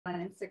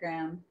on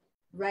Instagram.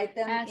 Write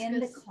them in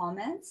the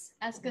comments.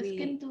 Ask us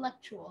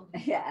intellectual.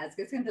 Yeah, ask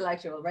us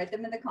intellectual. Write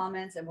them in the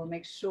comments and we'll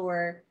make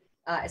sure,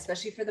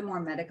 especially for the more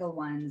medical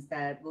ones,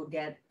 that we'll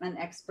get an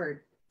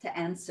expert to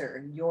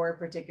answer your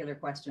particular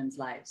questions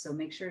live. So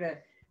make sure to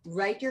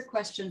write your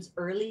questions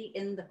early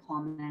in the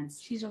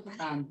comments. She's over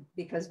there.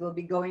 Because we'll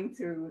be going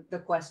through the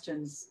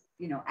questions,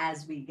 you know,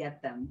 as we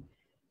get them.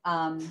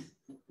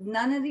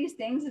 None of these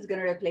things is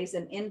going to replace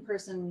an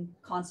in-person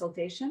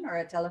consultation or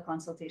a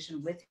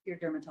teleconsultation with your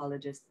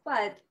dermatologist,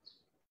 but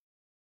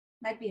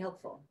might be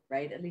helpful,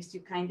 right? At least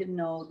you kind of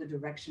know the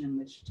direction in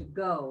which to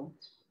go.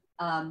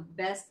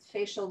 Best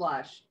facial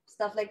wash,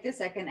 stuff like this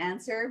I can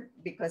answer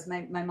because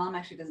my mom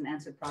actually doesn't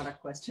answer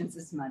product questions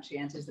as much. She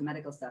answers the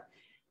medical stuff.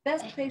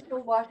 Best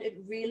facial wash,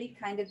 it really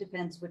kind of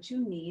depends what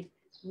you need.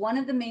 One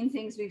of the main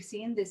things we've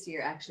seen this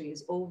year actually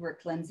is over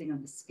cleansing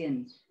of the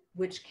skin,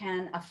 which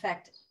can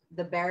affect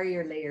the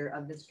barrier layer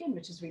of the skin,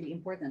 which is really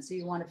important. So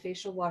you want a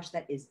facial wash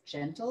that is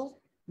gentle.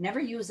 Never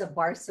use a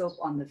bar soap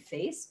on the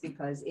face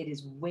because it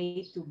is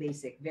way too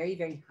basic, very,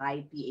 very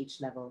high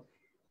pH level.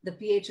 The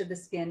pH of the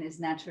skin is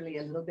naturally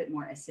a little bit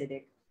more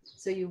acidic.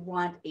 So you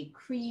want a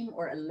cream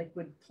or a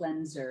liquid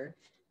cleanser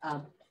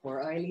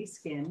for oily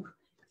skin.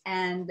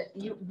 And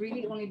you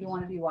really only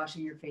want to be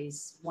washing your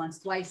face once,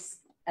 twice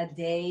a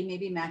day,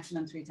 maybe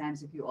maximum 3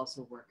 times if you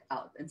also work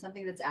out, and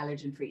something that's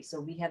allergen free. So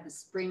we have the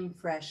Spring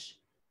Fresh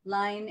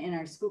line in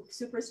our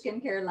Super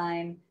Skincare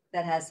line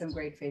that has some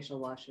great facial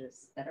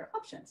washes that are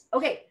options.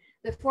 Okay,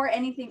 before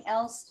anything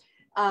else,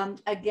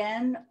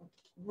 again,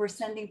 we're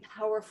sending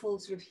powerful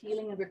sort of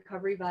healing and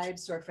recovery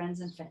vibes to our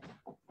friends and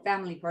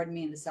family, pardon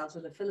me, in the south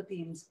of the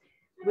Philippines,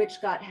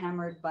 which got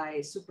hammered by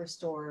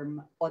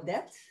Superstorm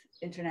Odette,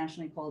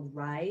 internationally called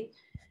Rai.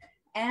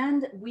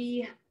 And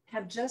we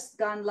have just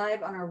gone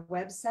live on our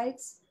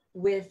websites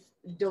with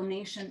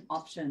donation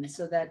options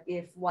so that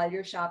if while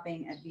you're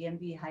shopping at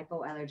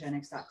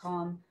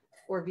vmvhypoallergenics.com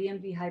or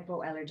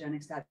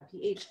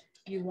vmvhypoallergenics.ph,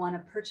 you want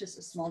to purchase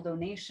a small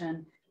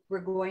donation, we're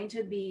going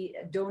to be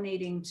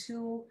donating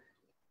to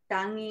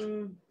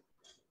Tanging,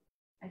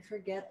 I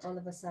forget all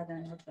of a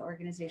sudden what the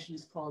organization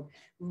is called,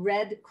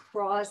 Red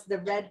Cross, the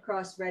Red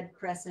Cross Red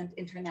Crescent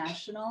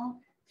International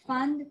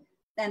Fund,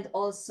 and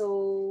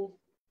also,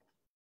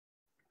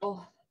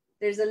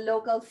 there's a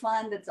local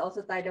fund that's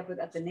also tied up with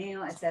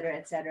Ateneo, et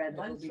cetera, that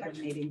will be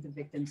donating to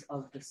victims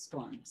of the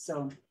storm.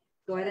 So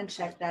go ahead and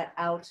check that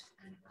out.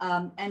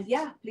 And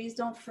yeah, please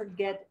don't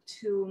forget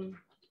to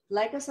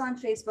like us on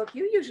Facebook.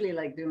 You usually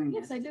like doing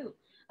this. Yes, I do.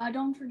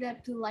 Don't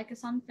forget to like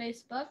us on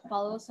Facebook,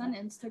 follow us on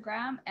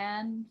Instagram,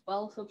 and,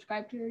 well,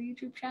 subscribe to our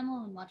YouTube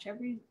channel and watch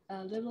every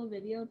little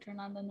video. Turn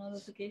on the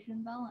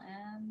notification bell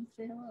and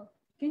say hello.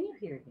 Can you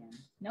hear him?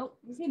 Nope.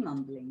 Is he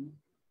mumbling?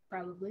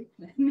 Probably.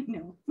 Let me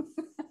know.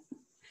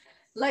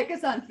 Like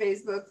us on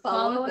Facebook,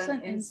 follow us on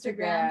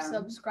Instagram,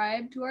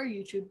 subscribe to our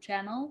YouTube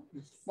channel,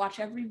 watch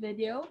every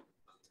video,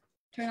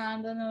 turn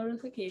on the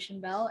notification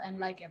bell, and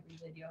like every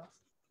video.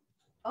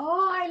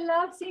 Oh, I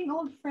love seeing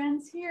old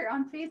friends here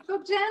on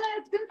Facebook. Jana,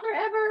 it's been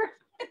forever.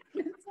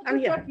 I'm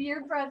here. Tough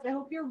year for us. I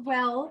hope you're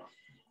well.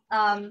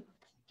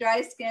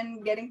 Dry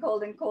skin, getting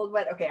cold and cold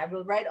wet. Okay, I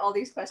will write all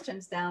these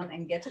questions down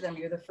and get to them.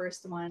 You're the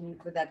first one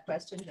with that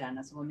question,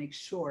 Jana, so we'll make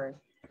sure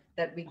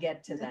that we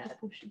get to that.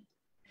 Wait,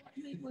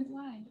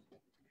 why?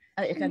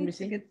 I can be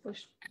seen. Get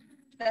pushed.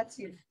 That's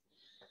you.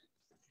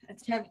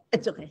 It's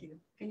okay.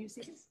 Can you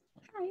see this?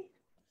 Hi.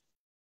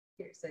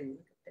 Here, so you look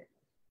up there.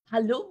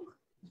 Hello.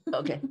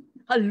 Okay.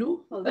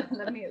 Hello. Hold on.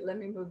 Let me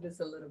move this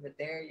a little bit.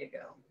 There you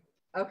go.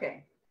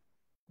 Okay.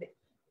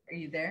 Are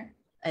you there?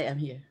 I am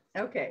here.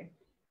 Okay.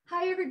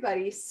 Hi,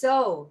 everybody.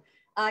 So,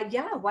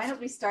 yeah, why don't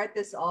we start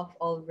this off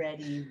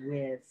already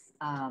with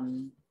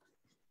some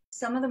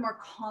of the more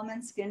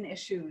common skin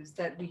issues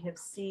that we have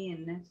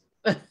seen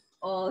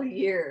all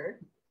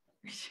year.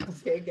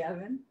 Okay,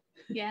 Gavin?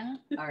 Yeah.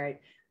 All right.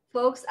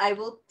 Folks, I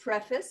will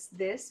preface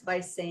this by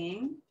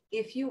saying,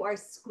 if you are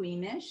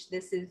squeamish,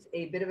 this is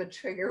a bit of a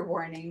trigger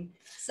warning.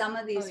 Some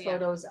of these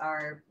photos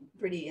are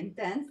pretty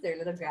intense. They're a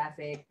little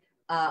graphic.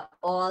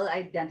 All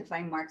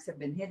identifying marks have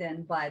been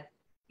hidden, but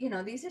you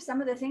know, these are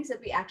some of the things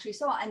that we actually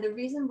saw. And the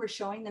reason we're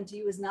showing them to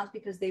you is not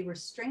because they were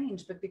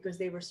strange, but because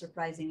they were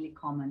surprisingly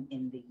common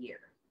in the year.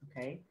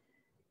 Okay.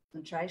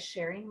 I'm try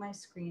sharing my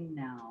screen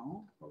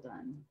now. Hold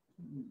on.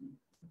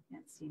 I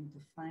can't seem to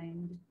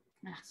find.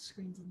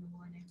 Screens in the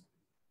morning.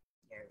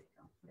 There we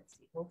go. Let's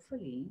see.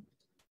 Hopefully.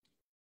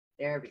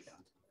 There we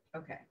go.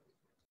 Okay.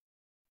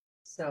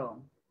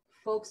 So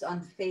folks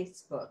on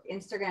Facebook,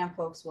 Instagram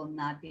folks will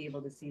not be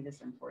able to see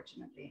this,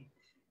 unfortunately.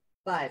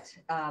 But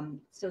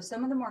so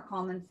some of the more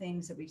common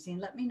things that we've seen,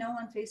 let me know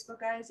on Facebook,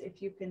 guys,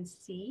 if you can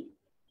see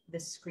the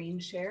screen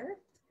share.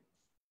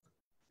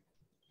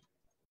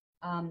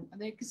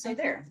 So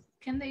there.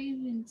 Can they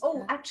even?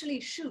 Oh, actually,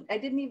 shoot. I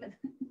didn't even,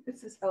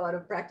 this is how out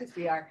of practice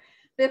we are.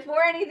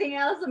 Before anything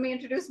else, let me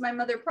introduce my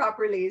mother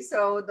properly.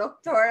 So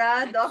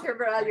Dr.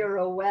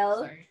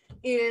 Verall-Rowell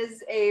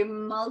is a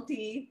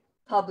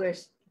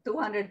multi-published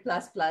 200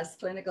 plus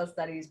clinical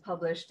studies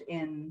published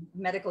in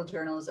medical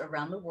journals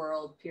around the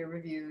world,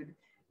 peer-reviewed,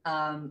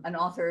 an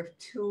author of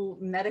 2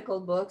 medical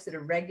books that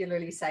are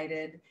regularly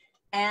cited.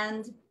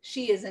 And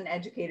she is an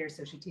educator,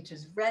 so she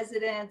teaches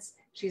residents.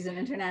 She's an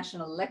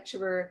international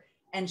lecturer,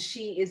 and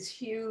she is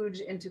huge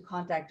into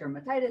contact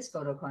dermatitis,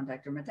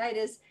 photocontact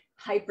dermatitis,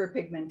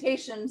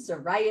 hyperpigmentation,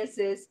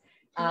 psoriasis.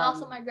 She's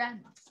also my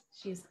grandma.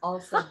 She's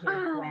also his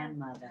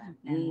grandmother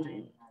and my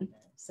mother.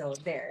 So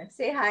there.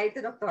 Say hi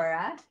to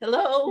Doctora.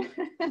 Hello.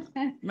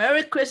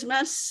 Merry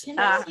Christmas. Can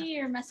I see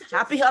your messages?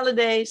 Happy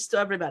holidays to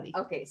everybody.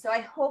 Okay, so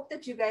I hope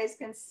that you guys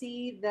can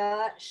see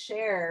the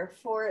share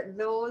for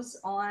those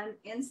on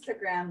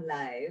Instagram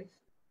Live.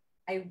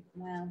 I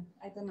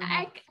don't know.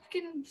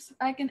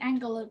 I can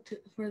angle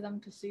it for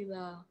them to see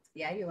the.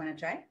 Yeah, you want to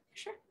try?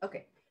 Sure.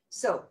 Okay,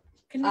 so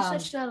Can you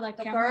switch the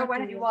Doctora, camera? why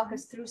don't you walk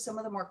us through some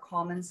of the more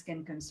common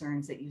skin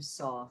concerns that you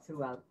saw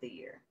throughout the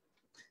year?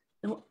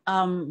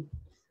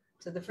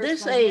 So the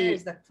first one here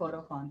is the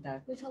photo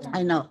contact.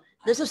 I know.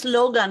 There's a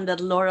slogan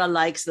that Laura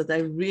likes that I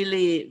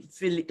really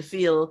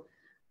feel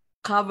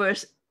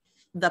covers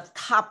the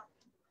top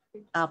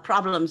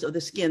problems of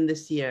the skin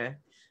this year,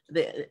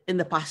 in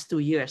the past 2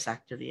 years,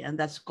 actually. And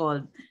that's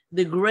called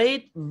the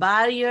Great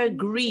Barrier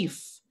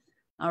Reef.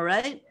 All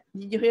right?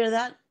 Did you hear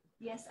that?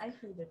 Yes, I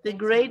heard it. The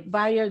Great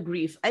Barrier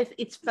Reef.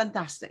 It's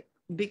fantastic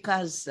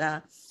because,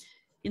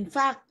 in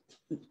fact,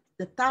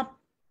 the top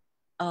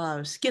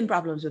skin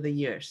problems of the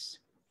years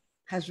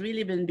has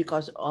really been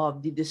because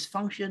of the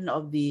dysfunction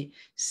of the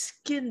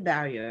skin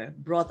barrier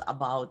brought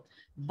about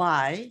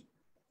by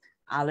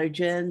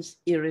allergens,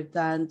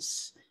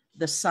 irritants,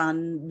 the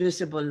sun,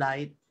 visible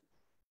light,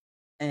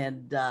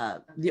 and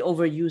the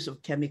overuse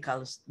of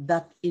chemicals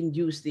that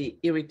induce the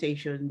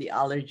irritation, the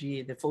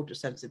allergy, the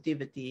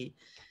photosensitivity,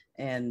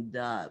 and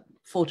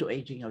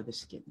photoaging of the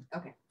skin.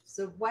 Okay,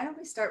 so why don't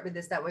we start with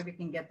this? That way we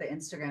can get the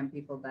Instagram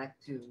people back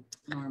to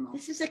normal.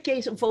 This is a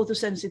case of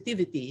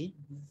photosensitivity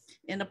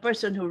in a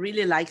person who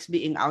really likes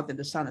being out in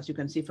the sun, as you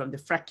can see from the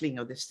freckling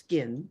of the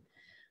skin.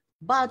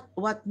 But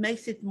what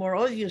makes it more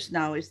obvious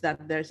now is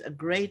that there's a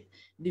great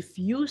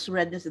diffuse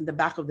redness in the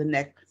back of the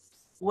neck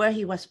where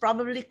he was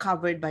probably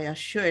covered by a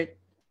shirt.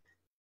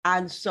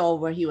 And so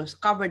where he was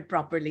covered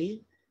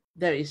properly,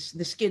 the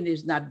skin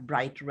is not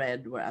bright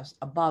red, whereas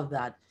above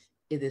that,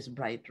 it is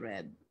bright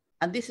red.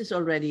 And this is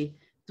already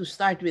to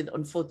start with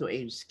on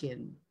photoaged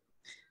skin.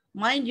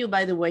 Mind you,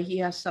 by the way, he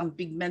has some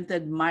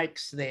pigmented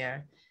marks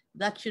there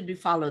that should be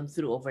followed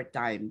through over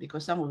time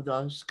because some of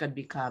those can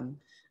become,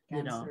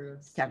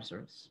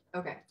 cancerous.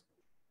 Okay.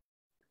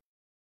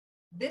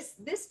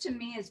 This to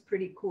me is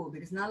pretty cool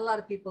because not a lot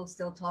of people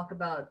still talk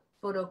about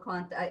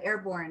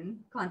airborne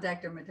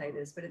contact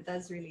dermatitis, but it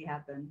does really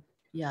happen.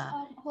 Yeah.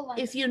 Hold on.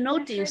 If you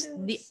notice,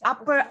 the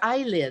upper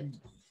eyelid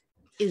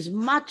is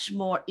much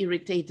more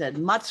irritated,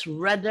 much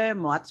redder,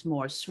 much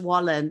more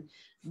swollen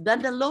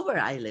than the lower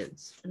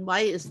eyelids. And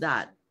why is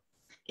that?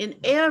 In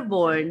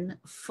airborne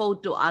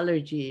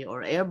photoallergy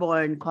or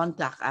airborne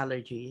contact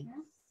allergy,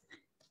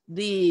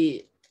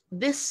 the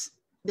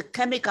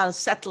chemical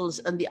settles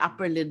on the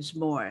upper lids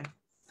more.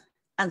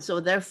 And so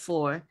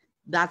therefore,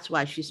 that's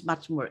why she's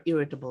much more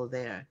irritable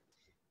there.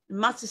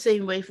 Much the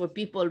same way for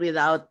people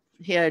without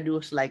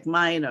hairdos like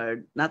mine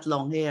or not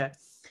long hair,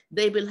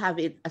 they will have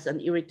it as an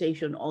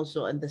irritation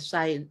also on the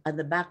side, on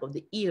the back of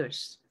the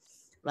ears,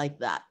 like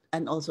that,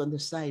 and also on the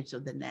sides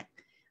of the neck.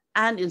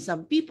 And in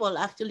some people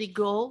actually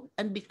grow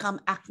and become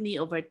acne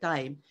over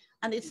time.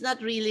 And it's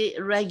not really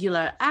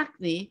regular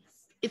acne,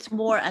 it's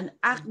more an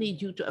acne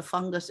due to a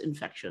fungus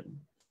infection.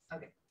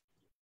 Okay.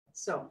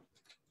 So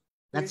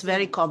that's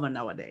very common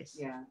nowadays.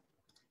 Yeah.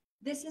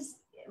 This is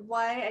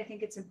why I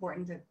think it's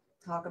important to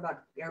talk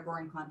about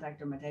airborne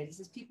contact dermatitis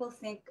is people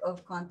think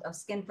of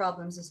skin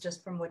problems as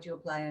just from what you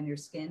apply on your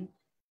skin.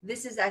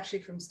 This is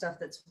actually from stuff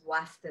that's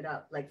wafted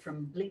up, like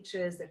from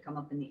bleaches that come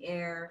up in the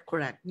air.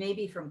 Correct.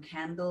 Maybe from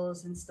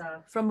candles and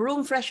stuff. From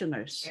room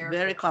fresheners,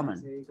 very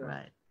common. There you go.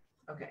 Right.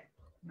 Okay.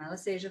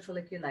 Malassezia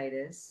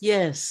folliculitis.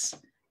 Yes.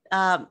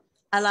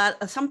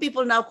 Some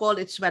people now call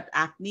it sweat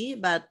acne,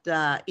 but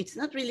it's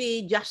not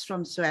really just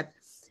from sweat.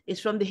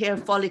 It's from the hair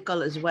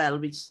follicle as well,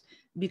 which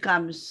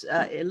becomes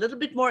a little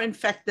bit more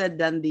infected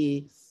than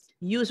the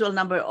usual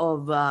number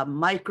of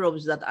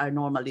microbes that are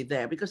normally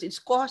there because it's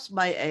caused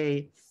by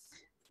a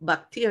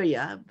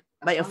bacteria,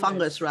 by a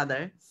fungus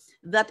rather,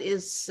 that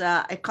is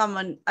a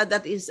common,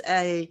 that is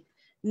a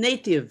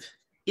native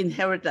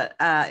inherited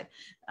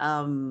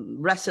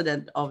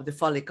resident of the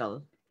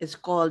follicle. It's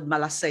called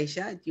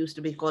Malassezia. It used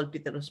to be called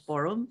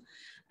Pityrosporum.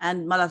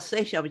 And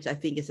Malassezia, which I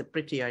think is a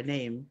prettier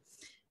name,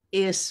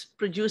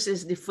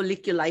 produces the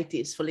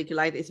folliculitis.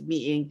 Folliculitis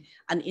being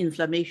an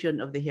inflammation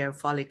of the hair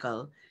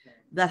follicle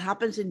that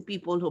happens in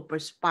people who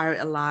perspire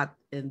a lot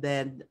and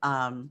then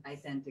I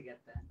tend to get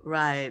that.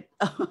 Right.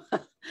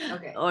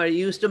 Okay. Or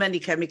use too many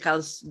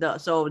chemicals,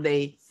 so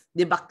the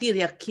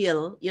bacteria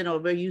kill.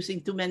 We're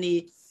using too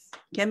many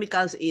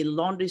chemicals in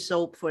laundry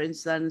soap, for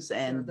instance,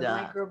 and so the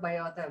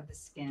microbiota of the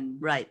skin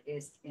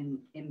is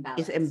imbalanced.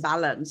 It's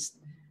imbalanced.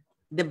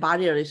 The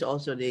barrier is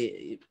also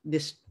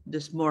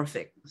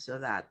dysmorphic, so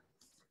that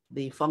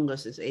the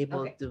fungus is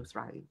able Okay. to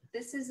thrive.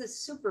 This is a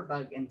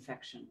superbug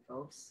infection,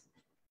 folks.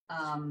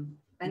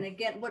 And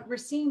again, what we're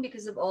seeing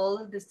because of all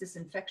of this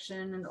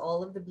disinfection and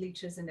all of the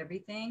bleaches and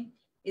everything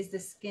is the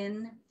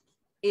skin,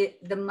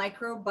 the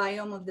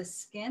microbiome of the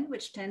skin,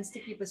 which tends to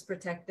keep us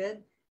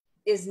protected,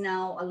 is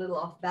now a little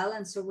off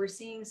balance. So we're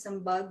seeing some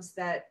bugs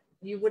that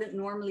you wouldn't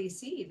normally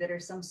see, that are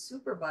some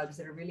super bugs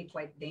that are really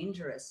quite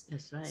dangerous.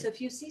 That's right. So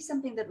if you see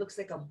something that looks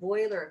like a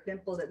boil or a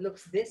pimple that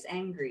looks this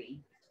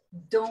angry,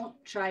 don't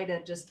try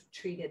to just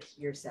treat it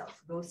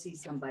yourself. Go see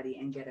somebody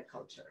and get a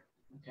culture.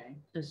 Okay.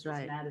 That's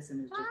right.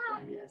 Madison is just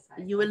going, yes.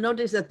 You will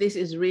notice that this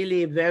is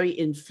really very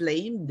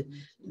inflamed.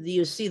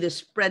 You see the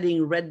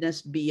spreading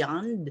redness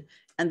beyond,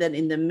 and then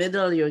in the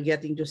middle, you're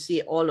getting to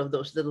see all of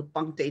those little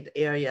punctate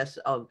areas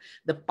of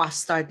the pus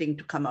starting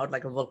to come out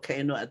like a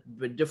volcano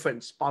with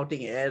different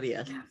spouting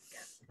areas.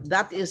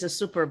 That is a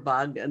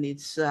superbug, and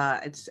it's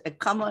a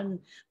common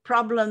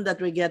problem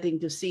that we're getting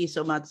to see,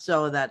 so much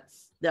so that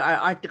there are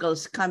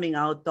articles coming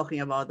out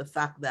talking about the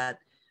fact that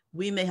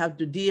we may have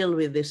to deal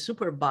with the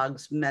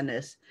superbugs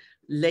menace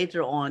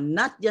later on,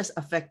 not just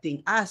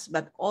affecting us,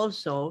 but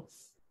also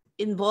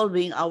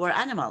involving our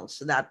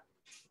animals that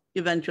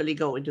eventually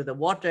go into the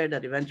water,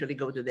 that eventually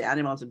go to the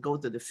animals, and go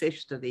to the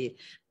fish, to the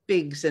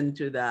pigs, and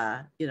to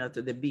the,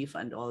 to the beef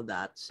and all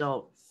that.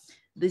 So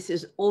this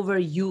is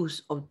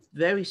overuse of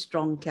very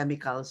strong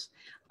chemicals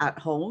at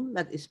home,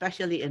 but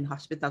especially in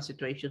hospital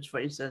situations, for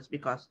instance,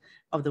 because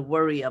of the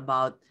worry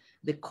about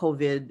the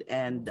COVID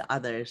and the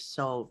others.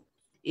 So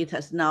it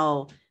has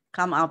now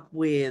come up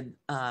with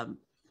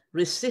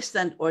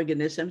resistant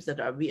organisms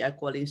that we are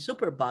calling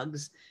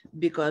superbugs,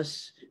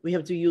 because we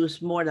have to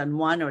use more than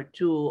one or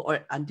two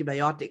or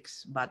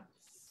antibiotics, but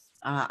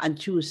and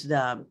choose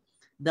the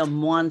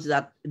ones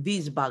that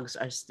these bugs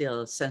are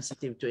still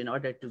sensitive to in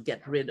order to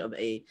get rid of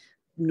a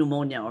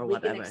pneumonia or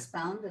whatever. We can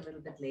expound a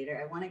little bit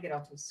later. I want to get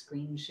off of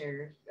screen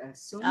share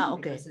soon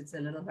okay. because it's a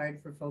little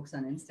hard for folks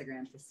on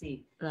Instagram to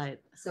see. Right.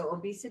 So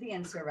obesity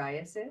and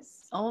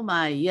psoriasis. Oh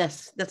my,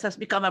 yes, that has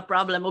become a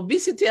problem.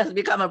 Obesity has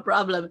become a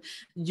problem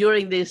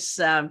during these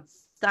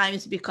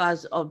times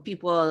because of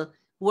people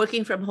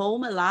working from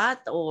home a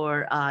lot,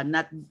 or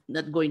not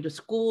going to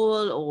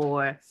school,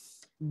 or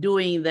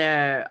doing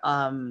their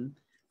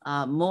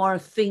more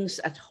things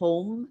at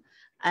home.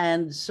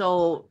 And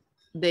so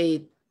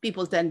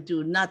people tend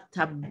to not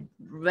have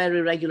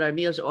very regular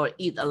meals, or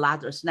eat a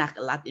lot or snack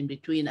a lot in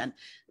between, and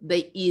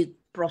they eat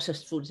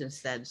processed foods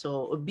instead.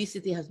 So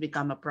obesity has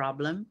become a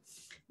problem.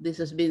 This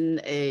has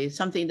been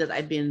something that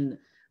I've been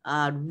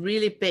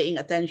really paying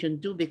attention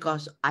to,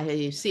 because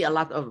I see a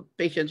lot of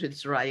patients with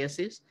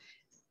psoriasis.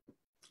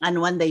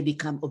 And when they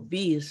become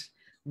obese,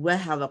 we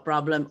have a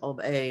problem of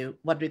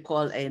what we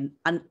call an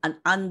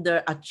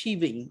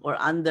underachieving or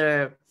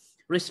under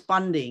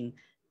responding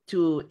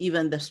to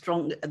even the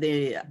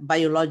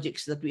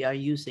biologics that we are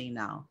using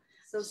now.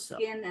 So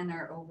skin and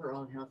our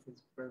overall health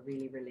are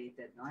really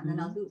related. No? And then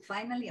I'll do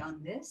finally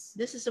on this.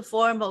 This is a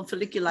form of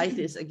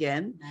folliculitis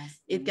again.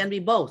 It can be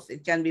both.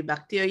 It can be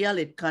bacterial,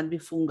 it can be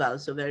fungal.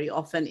 So very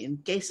often in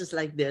cases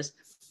like this,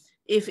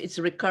 if it's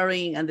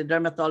recurring and the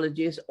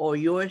dermatologist or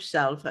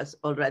yourself has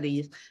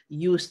already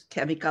used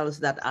chemicals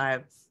that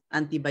are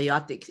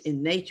antibiotics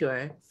in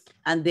nature,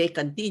 and they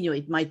continue,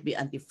 it might be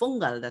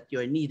antifungal that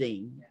you're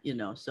needing,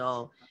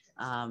 So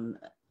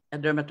a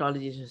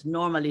dermatologist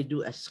normally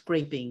do a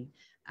scraping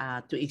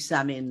to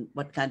examine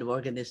what kind of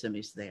organism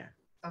is there.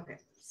 Okay,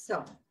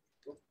 so,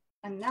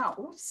 and now,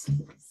 oops,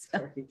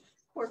 sorry,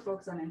 poor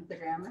folks on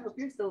Instagram. I hope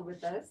you're still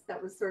with us.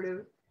 That was sort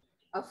of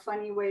a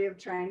funny way of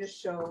trying to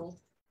show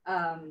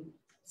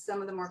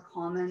some of the more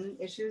common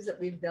issues that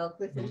we've dealt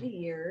with in the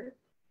year.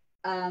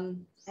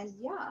 And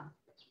yeah,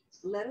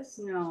 let us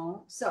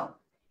know. So,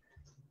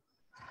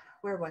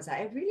 where was I?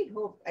 I really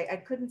hope, I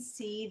couldn't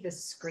see the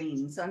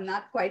screen, so I'm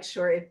not quite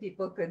sure if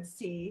people could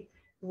see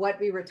what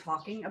we were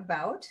talking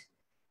about.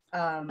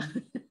 Are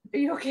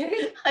you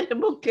okay? I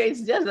am okay.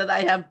 It's just that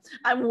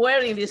I'm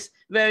wearing this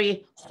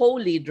very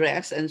holy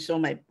dress, and so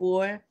my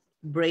poor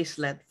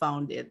bracelet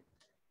found it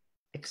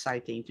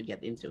exciting to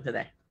get into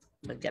there.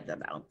 But get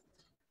that out.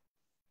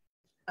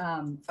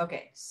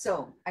 Okay,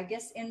 so I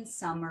guess in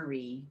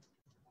summary,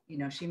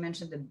 she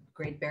mentioned the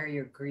Great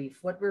Barrier Reef.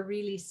 What we're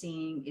really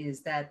seeing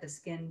is that the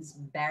skin's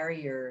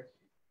barrier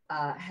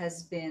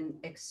has been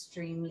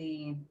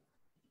extremely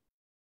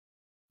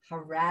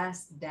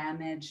harassed,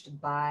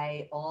 damaged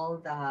by all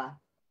the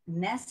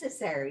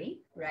necessary,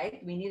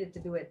 right? We needed to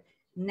do it,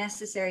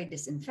 necessary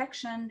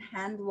disinfection,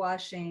 hand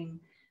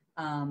washing,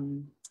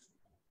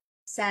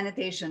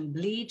 sanitation,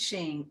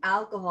 bleaching,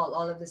 alcohol,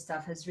 all of this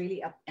stuff has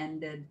really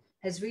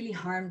has really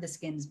harmed the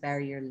skin's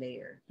barrier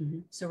layer. Mm-hmm.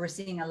 So we're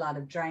seeing a lot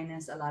of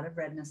dryness, a lot of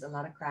redness, a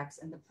lot of cracks.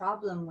 And the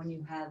problem when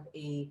you have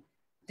a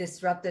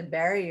disrupted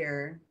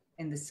barrier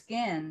in the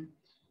skin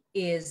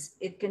is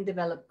it can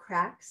develop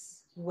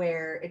cracks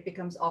where it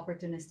becomes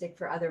opportunistic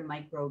for other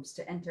microbes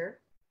to enter.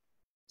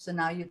 So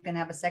now you can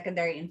have a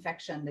secondary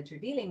infection that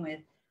you're dealing with,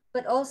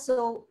 but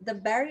also the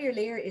barrier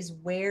layer is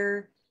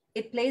where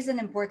it plays an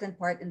important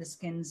part in the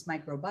skin's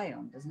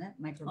microbiome, doesn't it?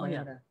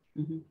 Microbiota.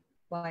 Mhm.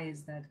 Why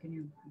is that? Can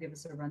you give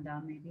us a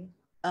rundown maybe?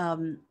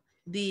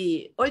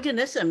 The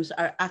organisms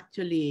are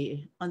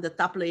actually on the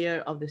top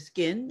layer of the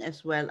skin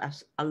as well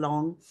as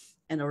along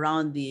and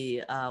around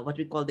the what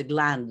we call the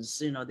glands,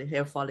 the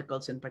hair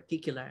follicles in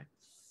particular.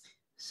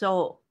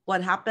 So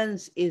what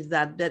happens is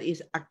that there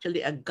is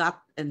actually a gut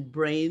and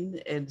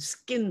brain and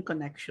skin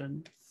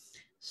connection,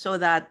 so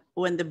that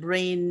when the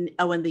brain,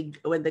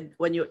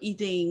 when you're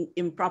eating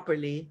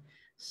improperly,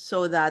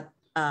 so that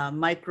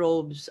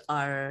microbes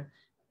are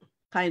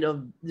kind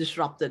of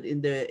disrupted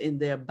in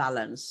their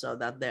balance, so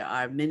that there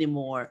are many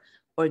more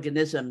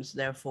organisms,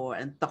 therefore,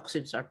 and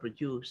toxins are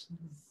produced.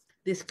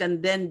 This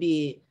can then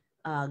be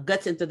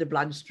gets into the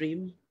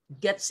bloodstream,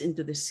 gets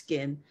into the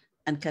skin,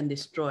 and can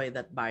destroy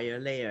that barrier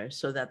layer,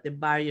 so that the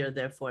barrier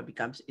therefore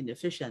becomes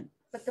inefficient.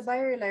 But the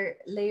barrier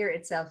layer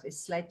itself is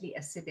slightly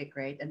acidic,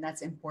 right? And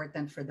that's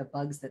important for the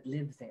bugs that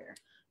live there.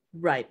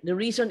 Right. The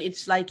reason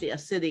it's slightly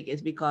acidic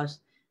is because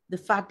the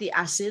fatty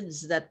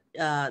acids that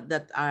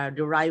are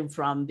derived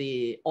from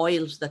the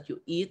oils that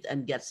you eat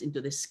and gets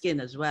into the skin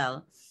as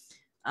well,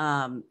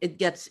 it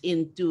gets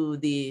into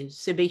the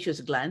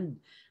sebaceous gland,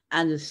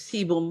 and the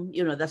sebum,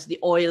 that's the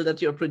oil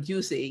that you're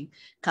producing,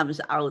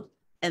 comes out.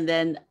 And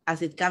then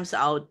as it comes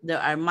out, there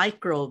are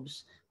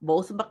microbes,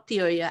 both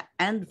bacteria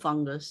and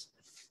fungus,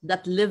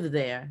 that live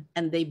there,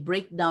 and they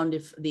break down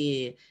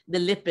the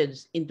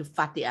lipids into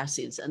fatty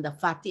acids. And the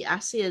fatty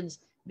acids,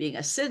 being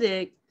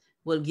acidic,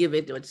 will give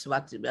it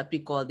what we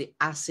call the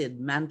acid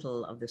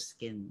mantle of the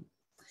skin.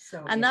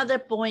 So another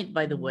point,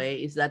 by the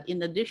way, is that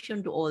in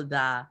addition to all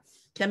the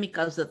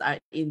chemicals that are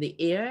in the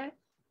air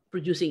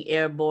producing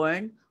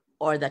airborne,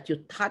 or that you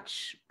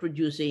touch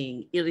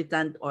producing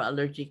irritant or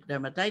allergic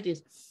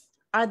dermatitis,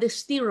 are the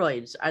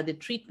steroids, are the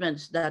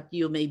treatments that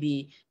you may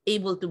be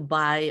able to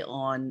buy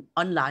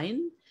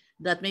online,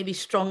 that may be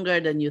stronger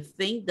than you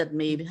think, that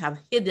may have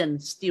hidden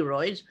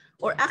steroids,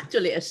 or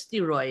actually a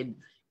steroid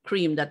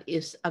cream that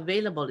is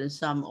available in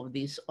some of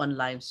these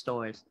online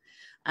stores.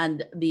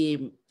 And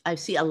I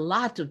see a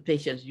lot of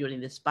patients during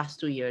this past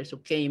 2 years who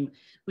came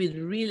with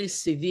really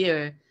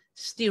severe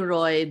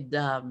steroid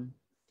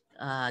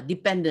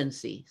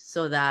dependency,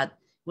 so that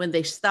when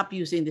they stop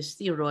using the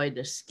steroid,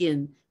 the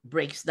skin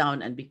breaks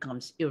down and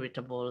becomes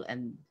irritable.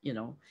 And,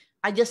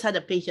 I just had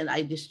a patient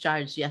I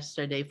discharged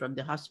yesterday from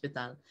the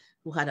hospital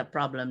who had a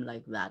problem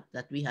like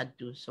that we had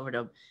to sort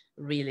of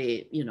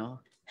really,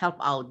 help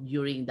out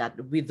during that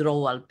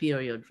withdrawal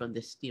period from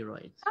the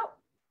steroids. Oh,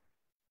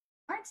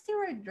 aren't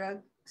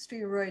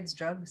steroids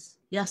drugs?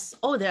 Yes.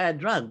 Oh, they're a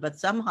drug, but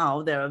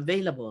somehow they're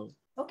available.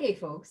 Okay,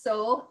 folks.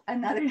 So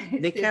another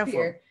tip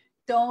here.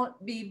 Don't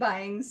be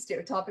buying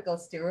topical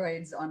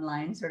steroids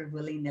online sort of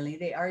willy-nilly.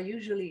 They are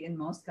usually in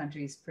most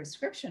countries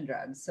prescription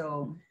drugs.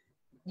 So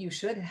you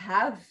should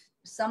have,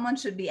 someone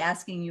should be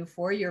asking you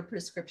for your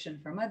prescription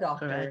from a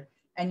doctor. Correct.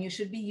 And you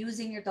should be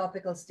using your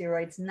topical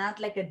steroids, not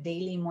like a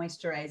daily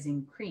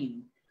moisturizing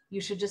cream. You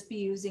should just be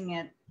using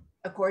it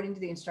according to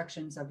the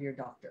instructions of your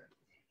doctor.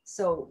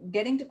 So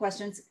getting to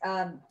questions.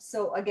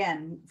 So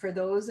again, for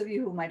those of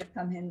you who might have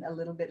come in a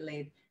little bit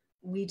late,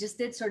 we just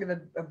did sort of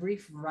a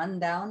brief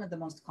rundown of the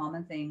most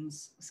common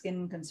things,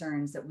 skin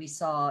concerns that we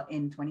saw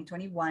in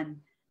 2021.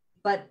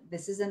 But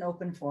this is an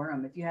open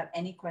forum. If you have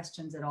any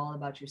questions at all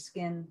about your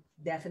skin,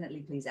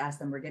 definitely please ask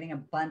them. We're getting a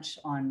bunch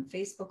on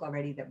Facebook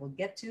already that we'll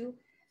get to.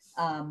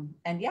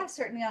 And yeah,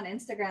 certainly on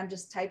Instagram,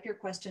 just type your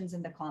questions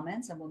in the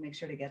comments and we'll make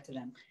sure to get to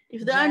them.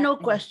 If there are no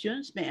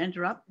questions, may I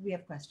interrupt? We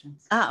have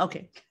questions.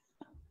 Okay.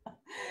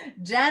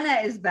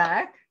 Jana is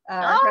back.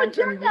 Our friend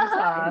from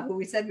Utah, who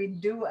we said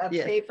we'd do a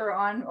paper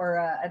on, or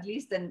at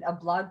least a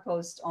blog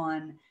post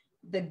on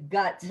the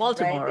gut,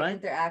 Baltimore,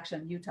 right? The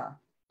interaction, Utah.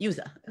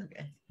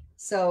 Okay.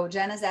 So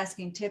Jana's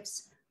asking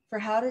tips for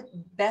how to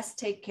best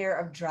take care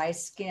of dry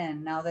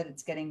skin now that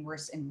it's getting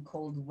worse in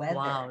cold weather.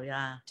 Wow,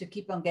 yeah. To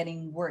keep on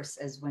getting worse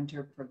as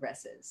winter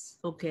progresses.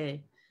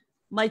 Okay.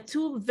 My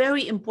two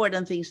very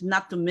important things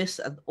not to miss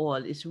at all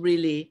is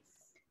really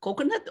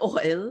coconut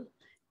oil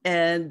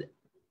and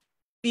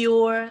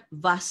pure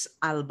Vas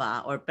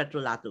alba or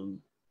petrolatum.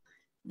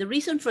 The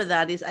reason for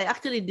that is I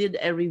actually did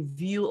a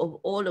review of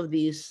all of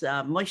these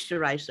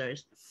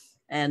moisturizers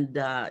and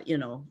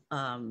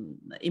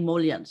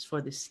emollients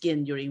for the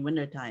skin during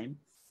wintertime.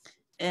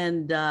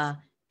 And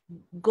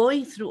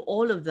going through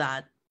all of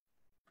that,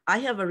 I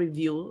have a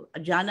review.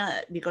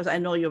 Jana, because I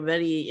know you're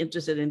very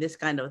interested in this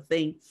kind of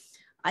thing,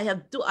 I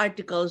have 2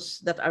 articles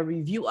that are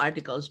review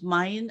articles,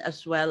 mine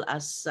as well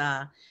as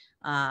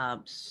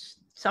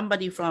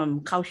somebody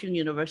from Kaohsiung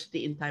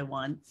University in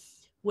Taiwan,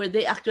 where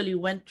they actually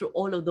went through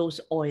all of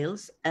those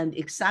oils and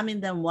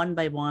examined them one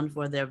by one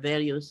for their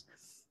various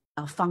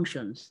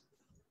functions.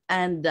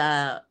 And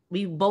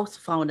we both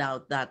found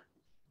out that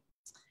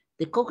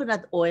the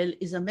coconut oil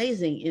is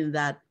amazing in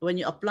that when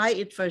you apply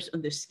it first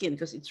on the skin,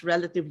 because it's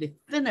relatively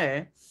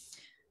thinner,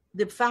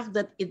 the fact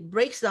that it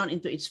breaks down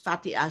into its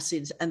fatty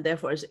acids and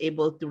therefore is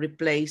able to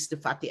replace the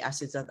fatty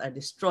acids that are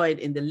destroyed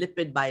in the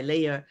lipid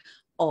bilayer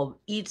of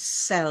each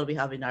cell we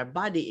have in our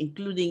body,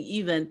 including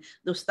even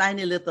those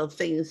tiny little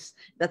things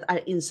that are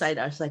inside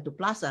our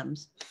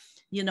cytoplasms.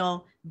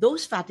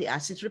 those fatty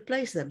acids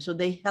replace them. So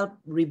they help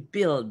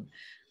rebuild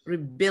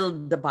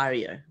the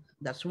barrier.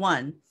 That's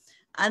one.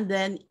 And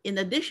then in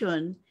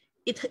addition,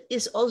 it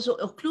is also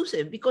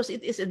occlusive because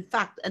it is in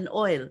fact an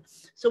oil.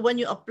 So when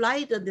you apply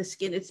it on the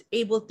skin, it's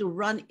able to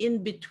run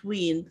in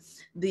between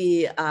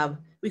the,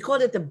 we call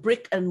it the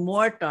brick and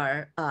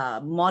mortar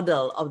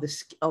model of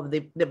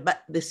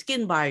the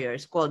skin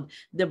barriers, called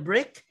the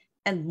brick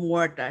and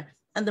mortar.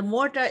 And the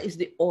mortar is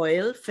the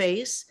oil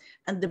phase,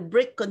 and the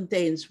brick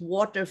contains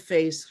water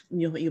phase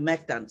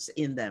humectants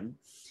in them.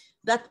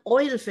 That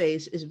oil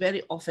phase is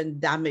very often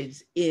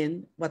damaged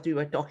in what we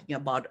were talking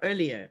about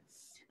earlier.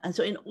 And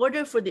so in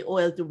order for the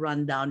oil to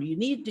run down, you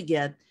need to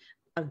get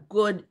a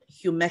good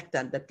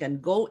humectant that can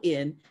go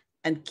in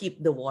and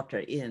keep the water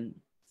in.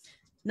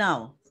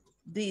 Now,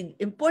 the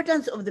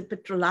importance of the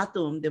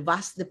petrolatum,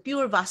 the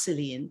pure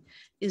Vaseline,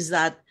 is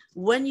that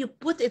when you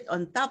put it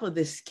on top of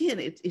the skin,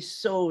 it is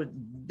so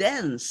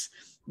dense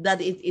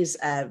that it is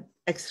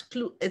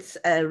it's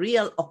a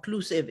real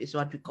occlusive, is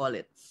what we call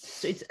it.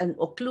 So it's an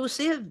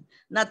occlusive,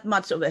 not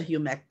much of a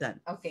humectant.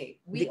 Okay,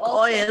 we The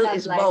also oil have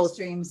is live both.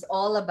 streams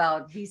all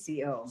about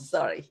VCO.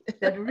 Sorry.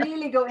 That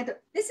really go into,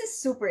 this is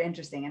super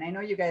interesting. And I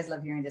know you guys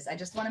love hearing this. I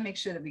just want to make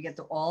sure that we get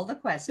to all the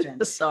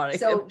questions. Sorry.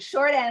 So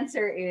short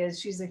answer is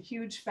she's a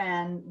huge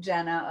fan,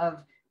 Jana,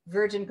 of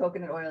virgin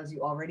coconut oil, as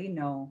you already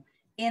know,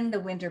 in the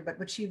winter. But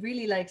what she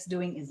really likes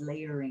doing is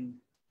layering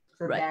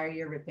for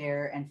barrier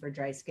repair and for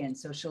dry skin.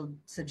 So she'll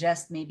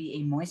suggest maybe a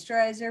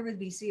moisturizer with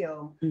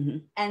VCO,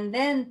 and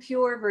then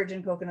pure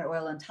virgin coconut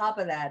oil on top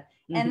of that.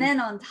 And then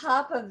on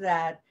top of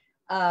that,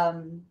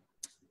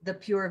 the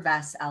pure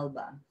Vas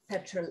alba,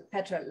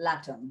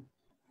 petrolatum.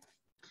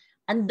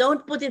 And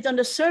don't put it on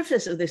the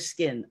surface of the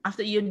skin.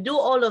 After you do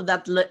all of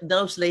that,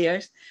 those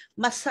layers,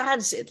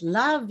 massage it.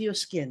 Love your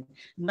skin.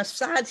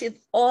 Massage it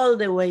all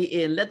the way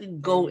in. Let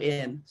it go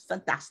in. It's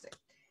fantastic.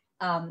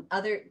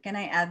 Can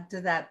I add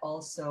to that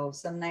also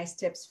some nice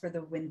tips for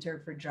the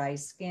winter for dry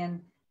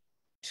skin?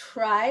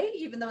 Try,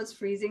 even though it's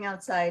freezing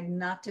outside,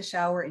 not to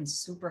shower in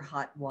super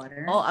hot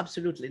water. Oh,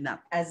 absolutely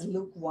not. As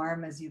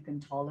lukewarm as you can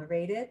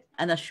tolerate it.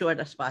 And as short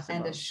as possible.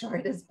 And as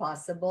short as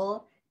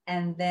possible.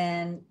 And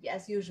then,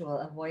 as usual,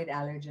 avoid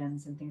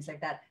allergens and things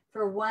like that.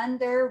 For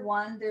Wonder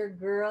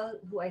Girl,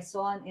 who I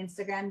saw on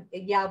Instagram,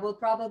 yeah, we'll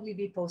probably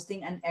be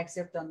posting an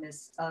excerpt on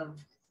this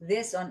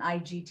on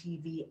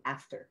IGTV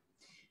after.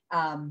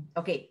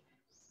 Okay,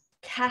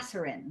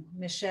 Catherine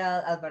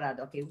Michelle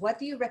Alvarado. Okay, what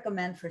do you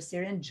recommend for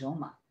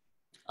syringioma?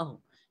 Oh,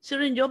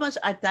 syringiomas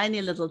are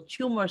tiny little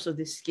tumors of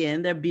the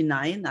skin. They're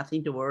benign,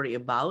 nothing to worry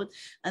about.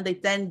 And they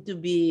tend to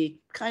be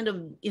kind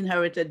of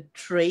inherited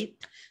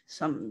trait.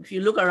 If you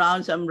look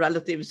around, some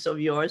relatives of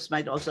yours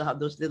might also have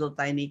those little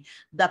tiny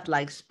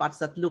dot-like spots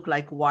that look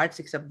like warts,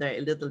 except they're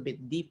a little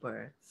bit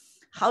deeper.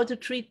 How to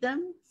treat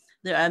them?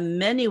 There are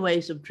many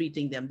ways of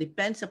treating them.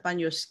 Depends upon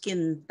your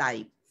skin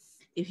type.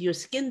 If your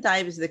skin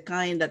type is the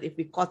kind that if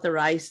we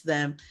cauterize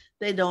them,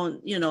 they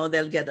don't,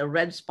 they'll get a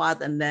red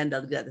spot and then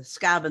they'll get a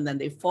scab and then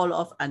they fall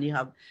off and you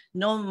have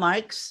no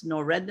marks,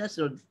 no redness,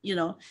 or,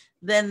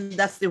 then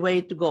that's the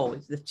way to go.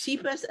 It's the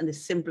cheapest and the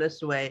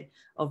simplest way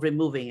of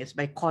removing it,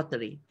 by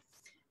cautery.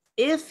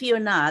 If you're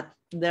not,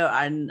 there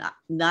are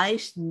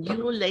nice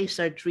new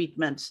laser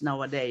treatments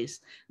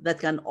nowadays that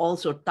can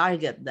also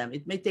target them.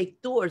 It may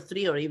take 2 or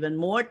 3 or even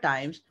more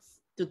times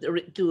to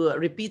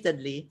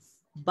repeatedly,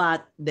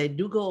 but they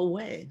do go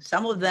away.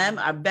 Some of them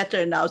are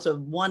better now, so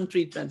one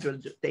treatment will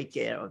take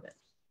care of it.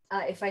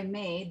 If I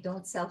may,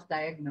 don't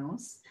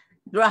self-diagnose.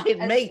 Right,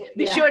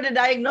 be sure the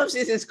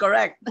diagnosis is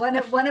correct. One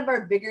of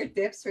our bigger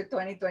tips for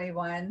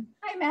 2021.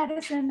 Hi,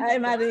 Madison. Hi,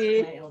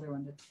 Maddie. My elder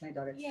one, that's my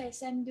daughter.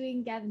 Yes, I'm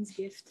doing Gavin's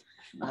gift.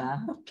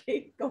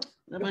 Okay, go.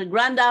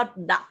 Granddaughter.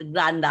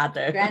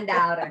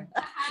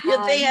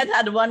 You think I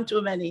had one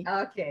too many?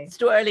 Okay. It's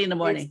too early in the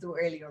morning. It's too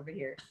early over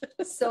here.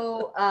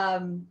 So,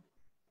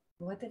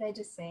 what did I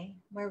just say?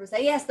 Where was I?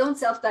 Yes, don't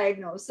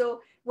self-diagnose.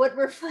 So what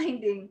we're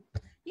finding,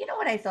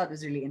 what I thought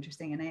was really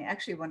interesting, and I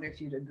actually wonder if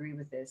you'd agree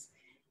with this.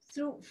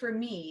 For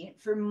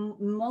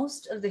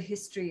most of the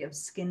history of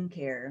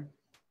skincare,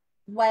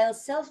 while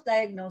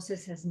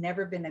self-diagnosis has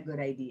never been a good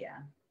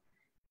idea,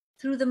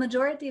 through the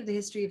majority of the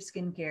history of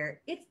skincare,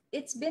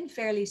 it's been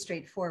fairly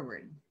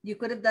straightforward. You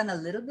could have done a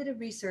little bit of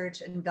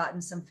research and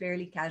gotten some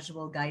fairly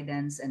casual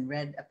guidance and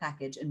read a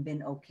package and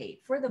been okay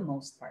for the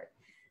most part.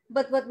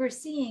 But what we're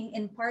seeing,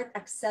 in part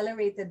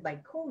accelerated by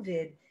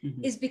COVID,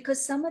 is because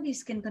some of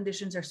these skin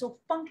conditions are so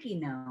funky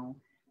now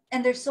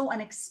and they're so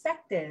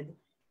unexpected,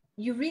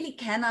 you really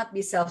cannot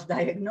be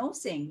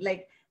self-diagnosing.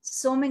 Like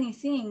so many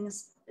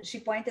things, she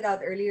pointed out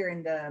earlier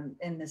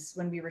in this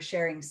when we were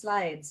sharing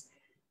slides,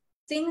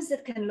 things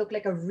that can look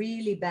like a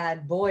really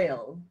bad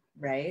boil,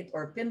 right,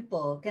 or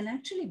pimple can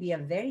actually be a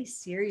very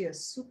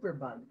serious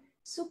superbug.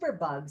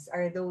 Superbugs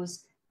are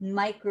those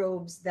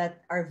microbes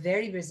that are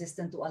very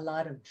resistant to a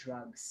lot of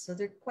drugs. So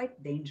they're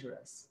quite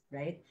dangerous,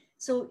 right?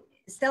 So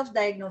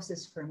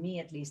self-diagnosis, for me,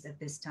 at least at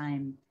this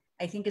time,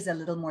 I think is a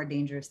little more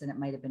dangerous than it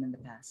might have been in the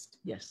past.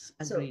 Yes,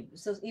 agreed.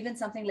 So even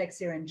something like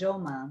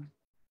syringioma,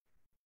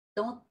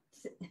 don't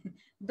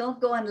don't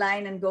go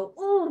online and go,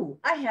 "Ooh,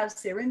 I have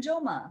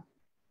syringioma."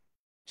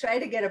 Try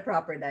to get a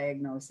proper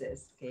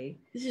diagnosis. Okay.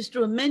 This is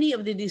true. Many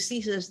of the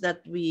diseases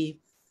that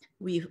we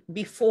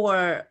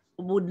before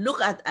would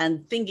look at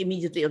and think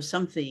immediately of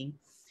something,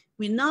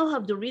 we now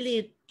have to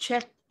really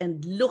check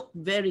and look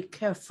very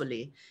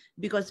carefully,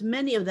 because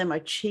many of them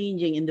are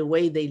changing in the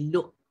way they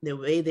look, the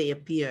way they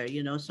appear,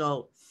 you know.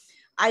 So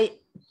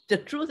the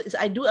truth is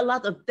I do a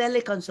lot of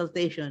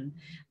teleconsultation,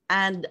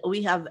 and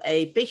we have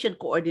a patient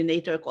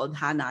coordinator called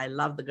Hannah. I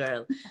love the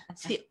girl.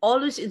 She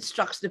always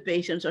instructs the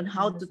patients on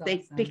how to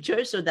take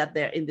pictures so that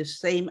they're in the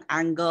same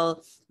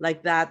angle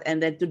like that,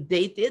 and then to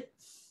date it,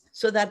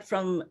 so that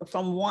from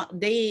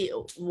day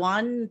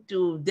 1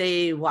 to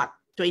day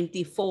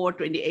 24,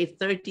 28,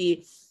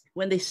 30,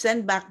 when they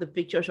send back the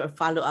pictures or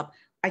follow up,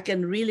 I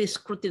can really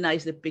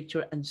scrutinize the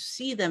picture and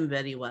see them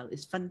very well.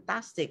 It's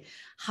fantastic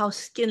how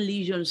skin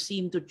lesions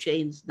seem to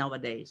change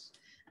nowadays.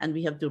 And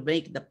we have to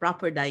make the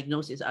proper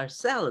diagnosis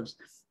ourselves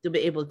to be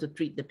able to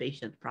treat the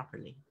patient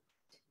properly.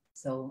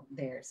 So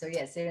there. So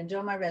yes,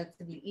 syringioma,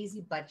 relatively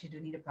easy, but you do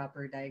need a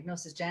proper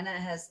diagnosis. Jana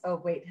has, oh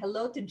wait,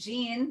 hello to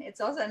Jean. It's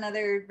also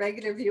another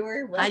regular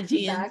viewer. Hi,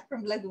 Jean. Back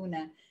from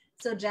Laguna.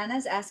 So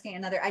Jana's asking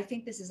another, I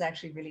think this is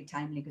actually really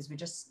timely because we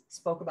just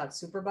spoke about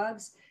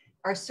superbugs.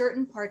 Are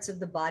certain parts of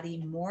the body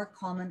more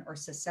common or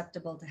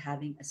susceptible to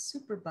having a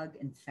superbug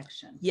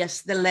infection?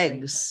 Yes, the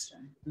legs.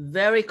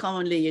 Very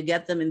commonly, you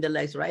get them in the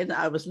legs, right?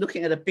 I was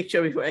looking at a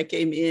picture before I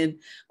came in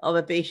of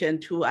a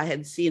patient who I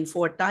had seen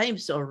 4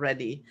 times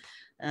already.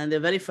 And the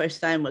very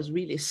first time was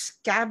really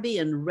scabby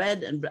and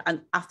red,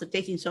 and after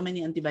taking so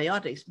many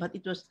antibiotics, but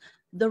it was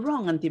the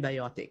wrong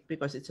antibiotic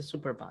because it's a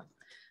superbug.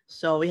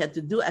 So we had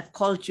to do a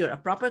culture, a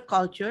proper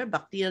culture,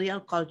 bacterial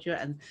culture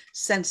and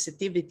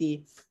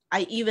sensitivity.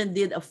 I even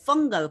did a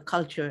fungal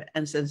culture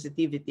and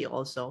sensitivity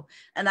also.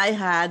 And I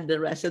had the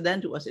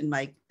resident who was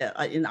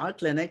in our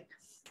clinic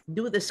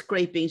do the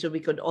scraping, so we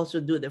could also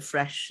do the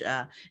fresh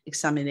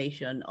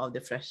examination of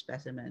the fresh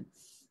specimen.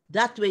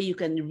 That way you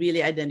can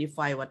really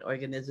identify what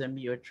organism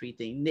you're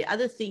treating. The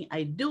other thing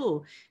I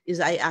do is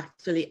I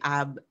actually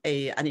have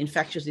an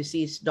infectious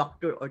disease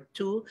doctor or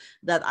 2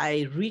 that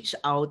I reach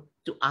out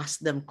to ask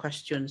them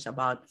questions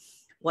about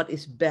what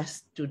is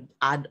best to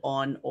add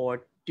on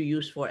or to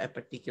use for a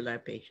particular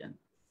patient.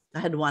 I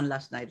had one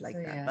last night like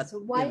that. Yeah. But so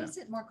why is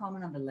it more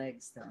common on the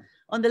legs though?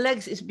 On the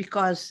legs is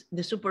because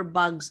the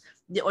superbugs,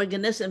 the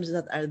organisms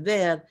that are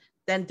there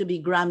tend to be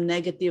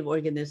gram-negative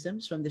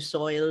organisms from the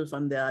soil,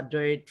 from the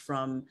dirt,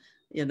 from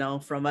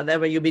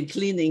whatever you've been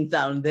cleaning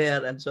down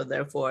there. And so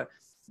therefore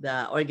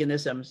the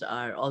organisms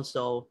are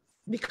also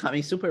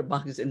becoming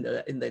superbugs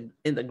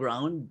in the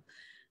ground.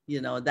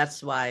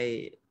 That's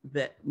why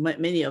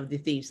many of the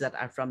things that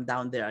are from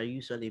down there are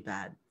usually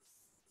bad.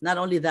 Not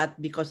only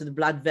that, because the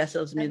blood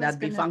vessels may not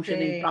be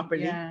functioning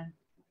properly. Yeah.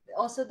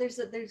 Also,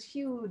 there's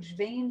huge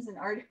veins and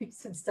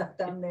arteries and stuff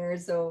down there.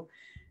 So,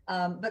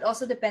 but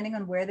also depending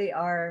on where they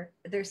are,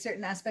 there's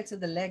certain aspects of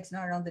the legs,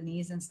 not around the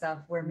knees and stuff,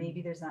 where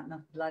maybe there's not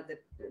enough blood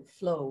that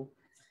flow.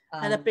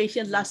 I had a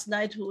patient last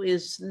night who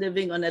is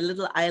living on a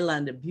little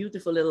island, a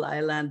beautiful little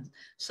island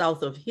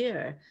south of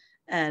here,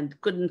 and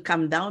couldn't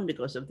come down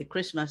because of the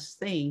Christmas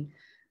thing,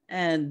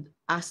 and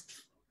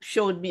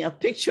showed me a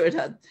picture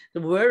that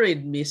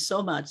worried me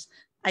so much.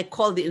 I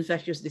called the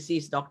infectious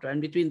disease doctor,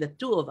 and between the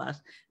 2 of us,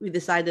 we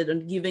decided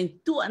on giving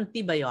 2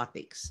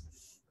 antibiotics.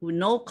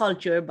 No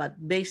culture, but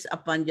based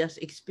upon just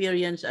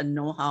experience and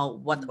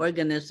know-how, what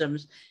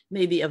organisms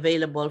may be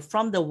available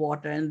from the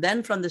water and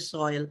then from the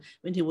soil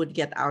when he would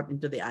get out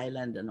into the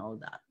island and all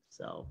that.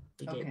 So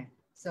okay.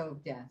 So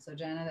yeah. So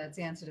Jana, that's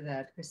the answer to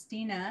that.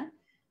 Christina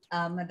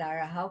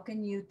Madara, how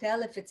can you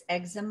tell if it's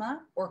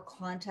eczema or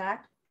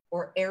contact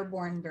or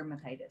airborne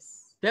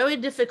dermatitis? Very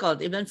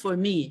difficult, even for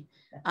me.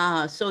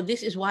 So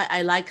this is why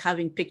I like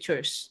having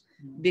pictures,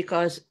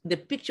 because the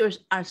pictures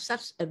are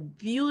such a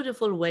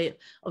beautiful way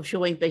of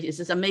showing patients.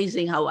 It's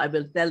amazing how I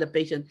will tell the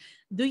patient,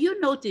 do you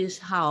notice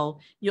how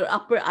your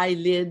upper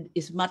eyelid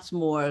is much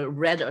more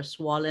red or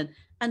swollen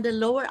and the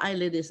lower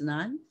eyelid is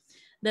none?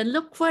 Then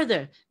look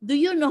further. Do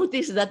you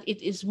notice that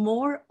it is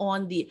more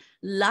on the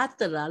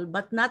lateral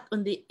but not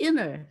on the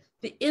inner?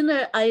 The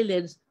inner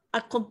eyelids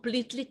are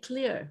completely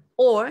clear,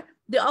 or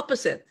the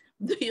opposite.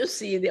 Do you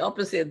see the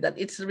opposite, that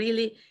it's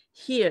really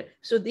here?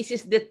 So this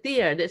is the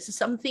tear. There's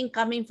something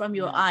coming from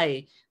your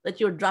eye that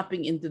you're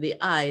dropping into the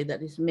eye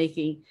that is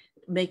making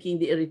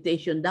the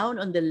irritation down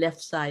on the left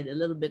side, a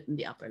little bit in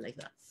the upper like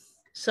that.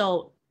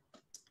 So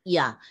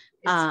yeah,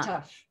 it's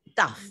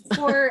tough.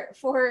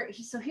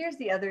 So here's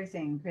the other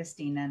thing,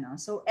 Christina. No,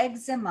 so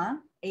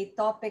eczema,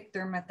 atopic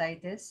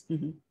dermatitis.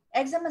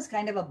 Eczema is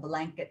kind of a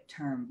blanket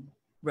term,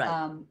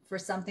 right? For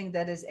something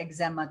that is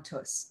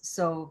eczematous.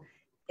 So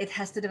it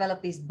has to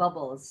develop these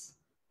bubbles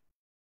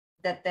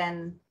that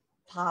then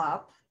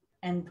pop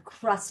and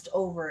crust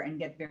over and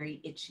get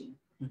very itchy.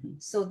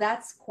 So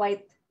that's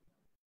quite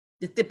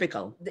the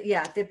typical.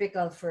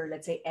 Typical for,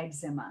 let's say,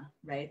 eczema,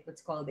 right?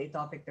 What's called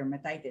atopic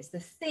dermatitis. The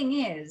thing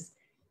is,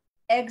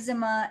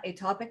 eczema,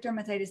 atopic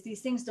dermatitis,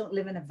 these things don't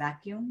live in a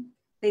vacuum.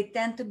 they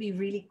tend to be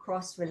really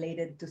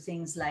cross-related to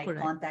things like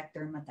Correct. contact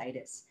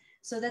dermatitis.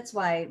 So that's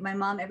why my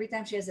mom, every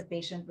time she has a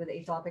patient with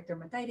atopic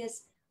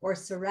dermatitis or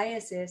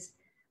psoriasis,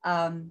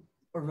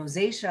 or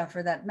rosacea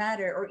for that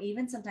matter, or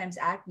even sometimes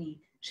acne,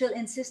 she'll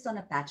insist on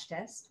a patch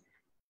test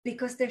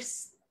because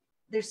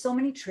there's so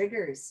many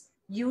triggers.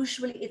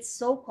 Usually it's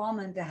so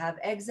common to have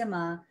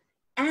eczema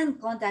and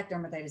contact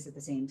dermatitis at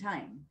the same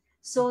time.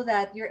 So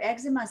that your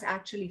eczema is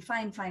actually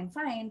fine,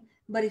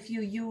 but if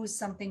you use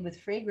something with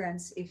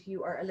fragrance, if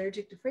you are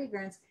allergic to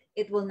fragrance,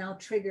 it will now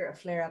trigger a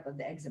flare-up of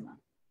the eczema.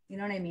 You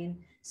know what I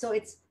mean? So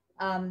it's,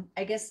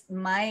 I guess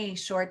my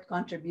short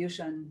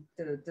contribution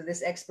to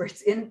this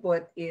expert's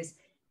input is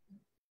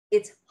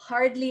it's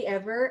hardly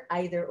ever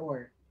either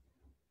or.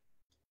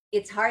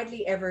 It's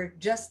hardly ever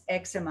just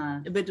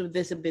eczema. A bit of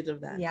this, a bit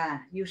of that. Yeah,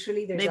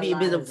 usually there's Maybe a a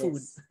lot bit of of food.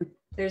 this.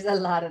 There's a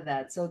lot of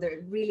that. So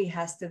there really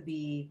has to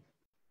be,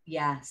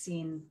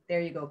 seen.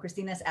 There you go.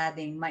 Christina's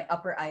adding, my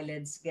upper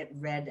eyelids get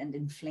red and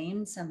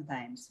inflamed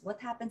sometimes.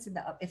 What happens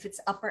if it's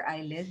upper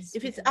eyelids?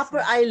 If it's upper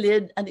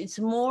eyelid and it's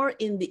more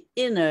in the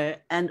inner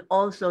and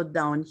also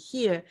down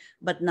here,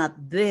 but not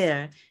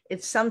there,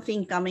 it's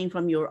something coming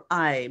from your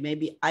eye,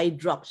 maybe eye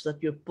drops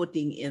that you're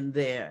putting in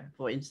there,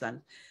 for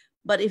instance.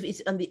 But if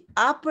it's on the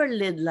upper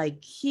lid,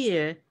 like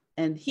here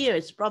and here,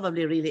 it's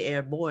probably really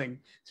airborne.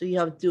 So you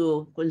have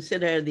to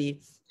consider the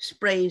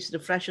sprays, the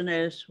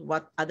fresheners,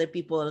 what other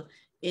people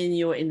in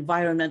your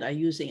environment are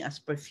using as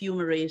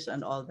perfumeries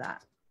and all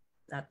that.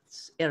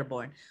 That's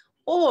airborne.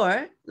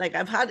 Or like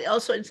I've had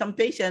also in some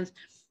patients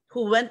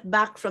who went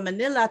back from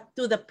Manila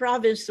to the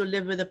province to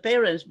live with the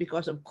parents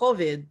because of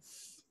COVID.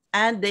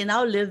 And they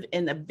now live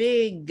in a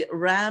big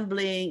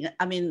rambling,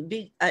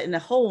 in a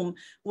home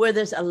where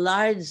there's a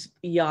large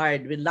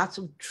yard with lots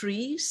of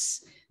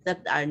trees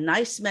that are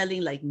nice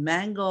smelling, like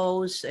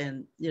mangoes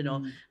and,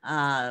 lemon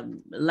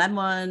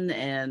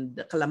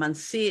and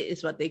calamansi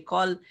is what they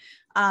call.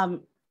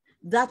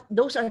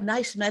 Those are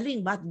nice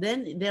smelling, but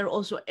then they're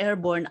also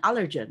airborne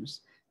allergens.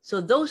 So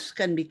those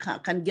can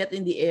get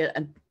in the air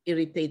and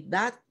irritate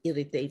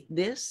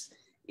these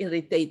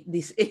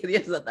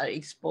areas that are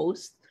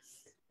exposed.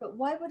 But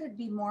why would it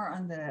be more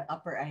on the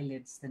upper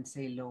eyelids than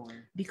say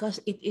lower? Because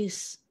it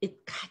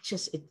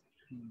catches it.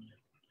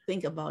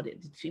 Think about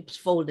it. It keeps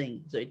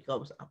folding, so it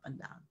goes up and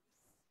down.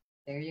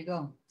 There you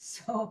go.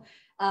 So,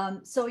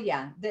 and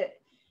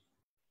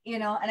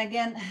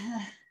again,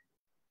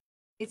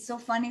 it's so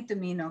funny to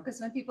me, because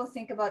when people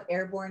think about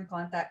airborne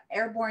contact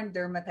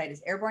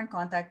dermatitis,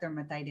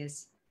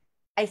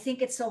 I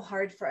think it's so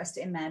hard for us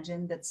to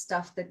imagine that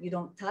stuff that you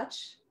don't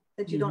touch,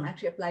 that you don't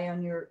actually apply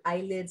on your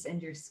eyelids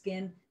and your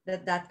skin,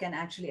 that can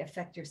actually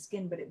affect your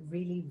skin, but it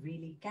really,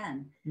 really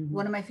can.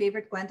 One of my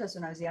favorite stories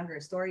when I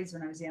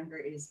was younger,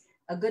 is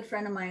a good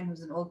friend of mine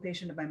who's an old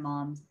patient of my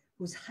mom's,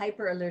 who's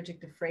hyper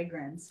allergic to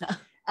fragrance,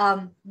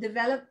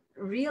 developed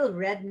real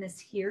redness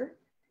here.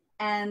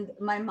 And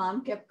my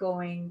mom kept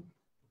going,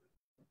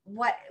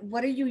 what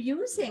are you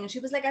using? And she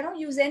was like, I don't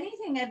use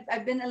anything.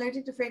 I've been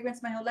allergic to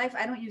fragrance my whole life.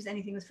 I don't use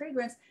anything with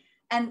fragrance.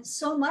 And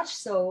so much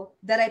so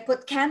that I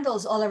put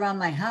candles all around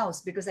my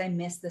house because I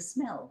miss the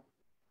smell.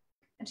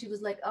 And she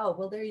was like, oh,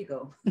 well, there you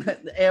go.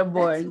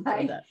 Airborne.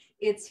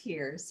 It's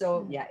here.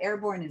 So yeah,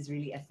 airborne is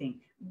really a thing.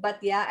 But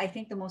yeah, I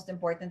think the most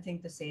important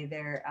thing to say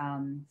there,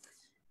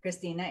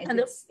 Christina,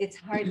 it's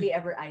hardly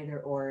ever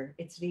either or.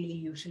 It's really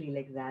usually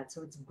like that.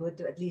 So it's good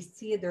to at least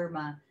see a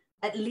derma,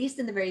 at least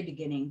in the very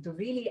beginning, to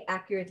really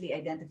accurately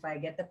identify,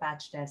 get the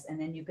patch test, and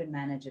then you can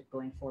manage it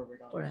going forward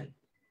already. Correct.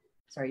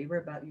 Sorry, you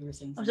were saying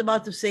something. I was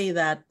about to say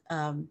that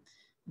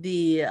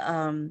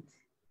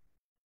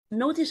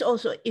notice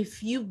also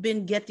if you've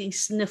been getting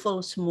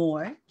sniffles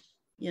more,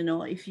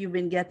 if you've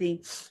been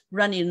getting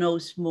runny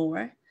nose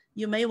more,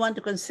 you may want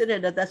to consider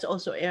that that's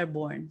also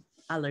airborne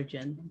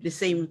allergen, the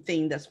same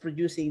thing that's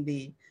producing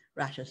the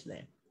rashes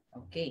there.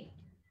 Okay.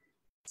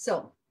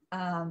 So,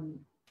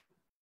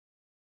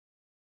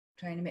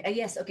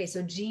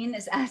 so Jean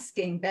is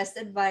asking best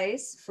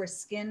advice for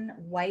skin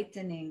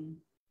whitening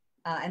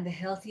and the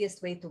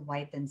healthiest way to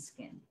whiten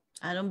skin.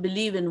 I don't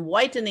believe in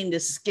whitening the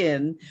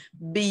skin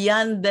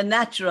beyond the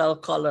natural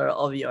color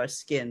of your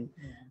skin.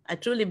 Yeah. I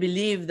truly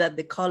believe that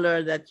the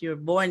color that you're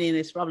born in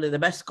is probably the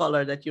best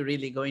color that you're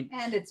really going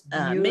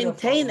to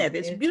maintain it.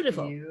 It's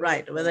beautiful,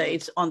 right? Whether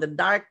it's on the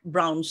dark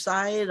brown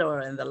side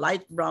or in the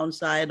light brown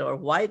side or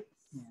white,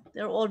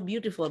 they're all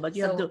beautiful. But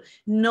you have to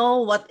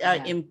know what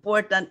are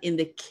important in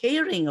the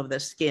caring of the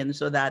skin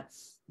so that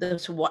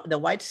the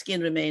white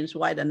skin remains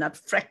white and not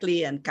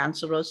freckly and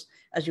cancerous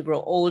as you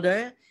grow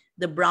older.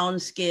 The brown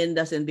skin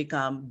doesn't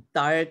become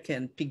dark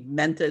and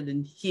pigmented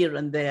and here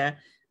and there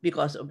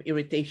because of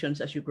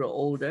irritations as you grow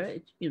older,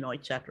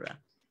 etc.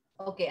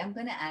 Okay, I'm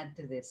going to add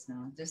to this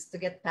now, just to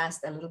get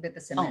past a little bit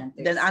the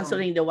semantics. Then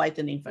answering the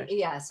whitening first.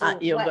 Yeah, so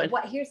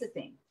here's the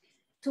thing.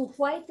 To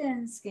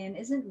whiten skin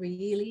isn't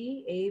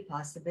really a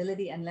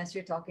possibility unless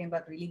you're talking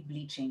about really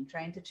bleaching,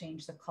 trying to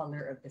change the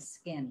color of the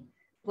skin.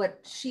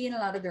 What she and a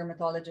lot of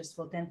dermatologists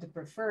will tend to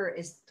prefer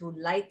is to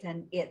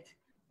lighten it,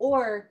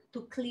 or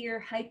to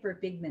clear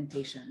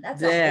hyperpigmentation.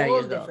 That's There a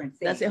whole you go. different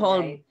thing.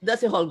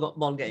 That's a whole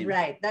ball game.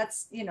 Right.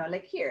 That's,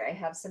 like here, I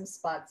have some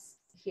spots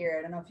here.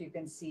 I don't know if you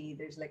can see,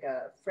 there's like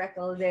a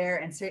freckle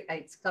there, and so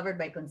it's covered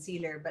by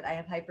concealer, but I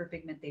have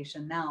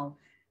hyperpigmentation now.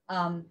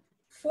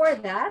 For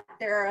that,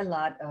 there are a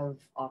lot of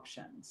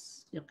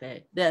options.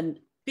 Okay. Then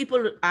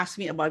people ask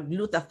me about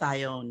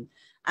glutathione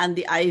and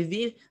the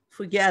IV.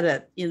 Forget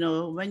it.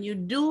 When you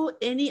do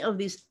any of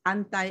these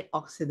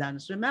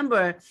antioxidants,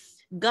 remember,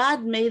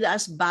 God made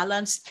us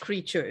balanced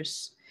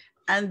creatures,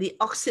 and the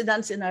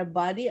oxidants in our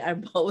body are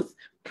both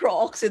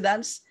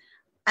pro-oxidants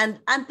and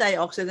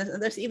antioxidants,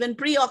 and there's even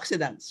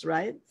pre-oxidants,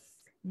 right?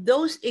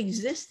 Those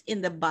exist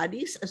in the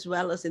bodies as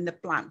well as in the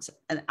plants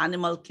and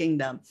animal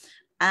kingdom.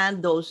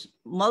 And those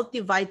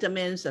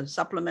multivitamins and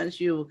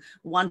supplements you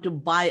want to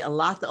buy a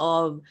lot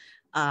of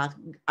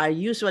are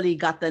usually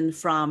gotten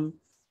from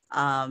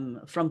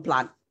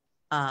plant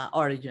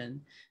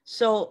origin.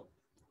 So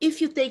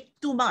if you take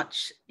too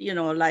much,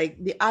 like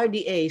the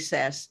RDA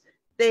says,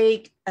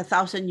 take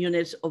 1,000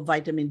 units of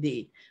vitamin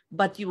D,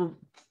 but you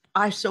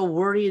are so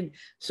worried,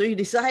 so you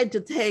decide to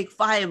take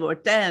 5 or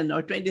 10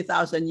 or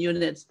 20,000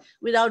 units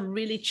without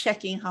really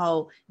checking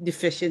how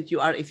deficient you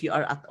are, if you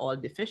are at all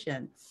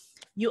deficient.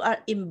 You are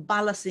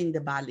imbalancing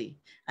the body.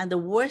 And the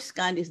worst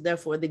kind is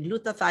therefore the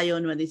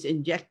glutathione, when it's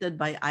injected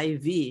by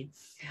IV,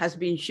 has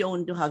been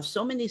shown to have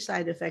so many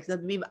side effects that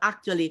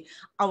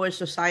our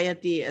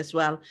society as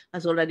well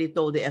has already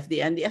told the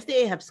FDA. And the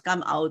FDA has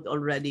come out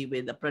already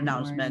with a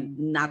pronouncement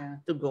not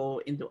to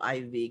go into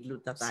IV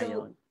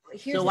glutathione.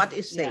 So what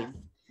is safe?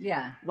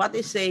 Yeah. What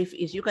is safe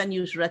is you can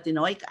use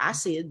retinoic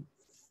acid,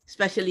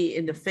 especially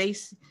in the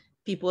face,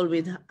 people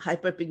with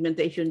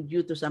hyperpigmentation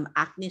due to some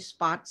acne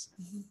spots.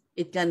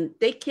 It can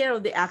take care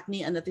of the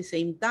acne, and at the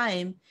same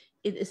time,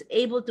 it is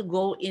able to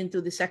go into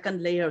the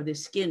second layer of the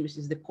skin, which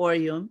is the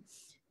corium,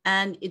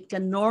 and it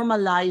can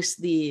normalize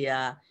the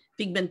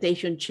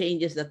pigmentation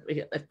changes that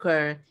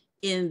occur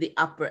in the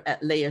upper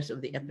layers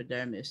of the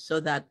epidermis, so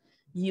that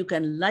you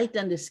can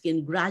lighten the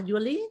skin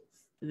gradually,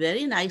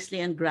 very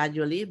nicely and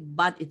gradually,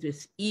 but it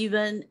is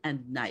even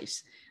and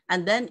nice.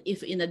 And then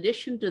if in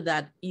addition to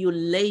that, you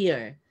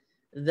layer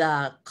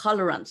the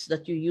colorants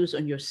that you use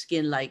on your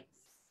skin, like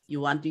you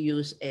want to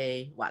use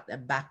a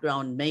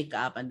background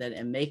makeup, and then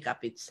a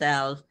makeup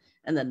itself,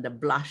 and then the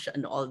blush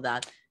and all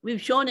that.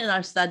 We've shown in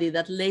our study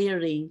that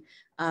layering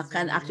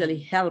can actually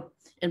help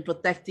in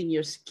protecting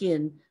your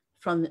skin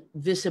from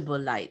visible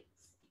light.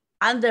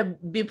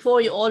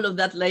 Before all of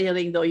that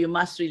layering, though, you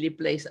must really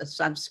place a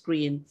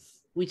sunscreen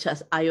which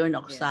has iron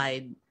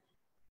oxide,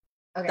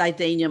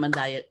 titanium,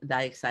 and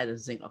dioxide of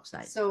zinc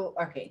oxide. So,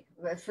 okay,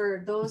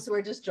 for those who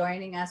are just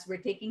joining us, we're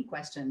taking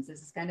questions.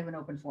 This is kind of an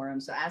open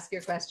forum. So ask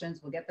your questions.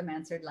 We'll get them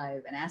answered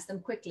live, and ask them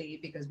quickly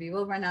because we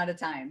will run out of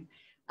time.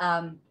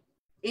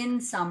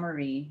 In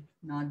summary,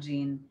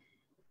 Jean,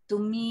 to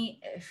me,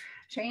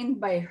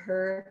 trained by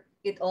her,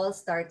 it all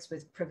starts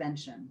with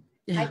prevention.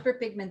 Yeah.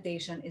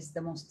 Hyperpigmentation is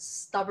the most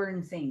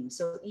stubborn thing.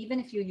 So even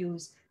if you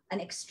use an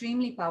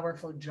extremely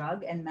powerful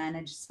drug and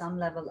manage some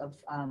level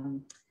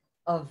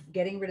of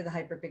getting rid of the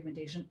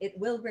hyperpigmentation, it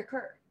will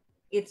recur.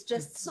 It's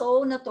just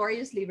so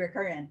notoriously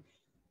recurrent.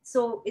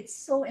 So it's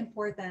so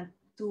important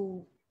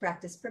to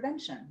practice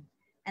prevention.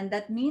 And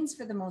that means,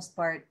 for the most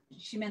part,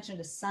 she mentioned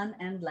a sun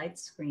and light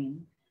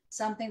screen,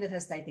 something that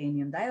has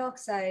titanium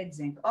dioxide,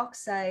 zinc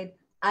oxide,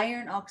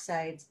 iron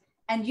oxides,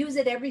 and use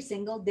it every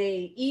single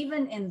day,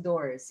 even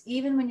indoors,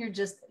 even when you're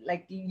just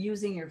like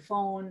using your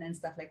phone and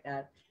stuff like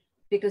that,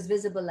 because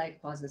visible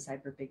light causes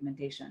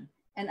hyperpigmentation.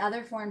 And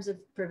other forms of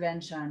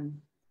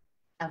prevention: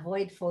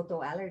 avoid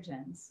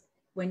photoallergens.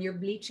 When you're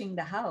bleaching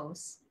the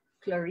house,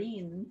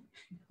 chlorine,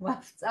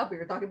 what's up? We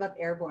were talking about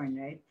airborne,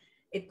 right?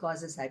 It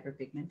causes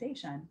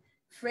hyperpigmentation.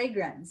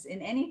 Fragrance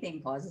in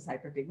anything causes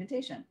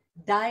hyperpigmentation.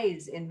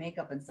 Dyes in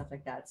makeup and stuff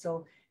like that.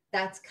 So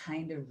that's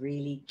kind of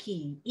really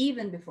key,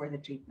 even before the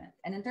treatment.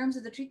 And in terms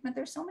of the treatment,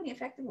 there's so many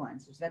effective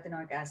ones. There's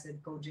retinoic acid,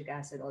 kojic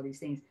acid, all these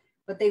things,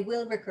 but they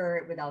will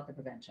recur without the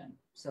prevention.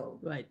 So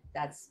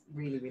that's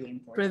really, really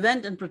important.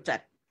 Prevent and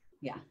protect.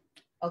 Yeah.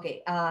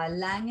 Okay,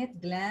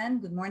 Langit Glenn,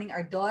 good morning.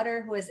 Our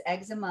daughter who has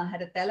eczema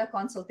had a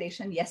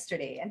teleconsultation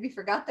yesterday, and we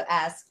forgot to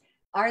ask,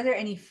 are there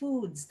any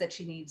foods that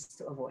she needs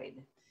to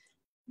avoid?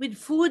 With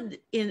food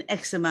in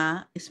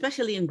eczema,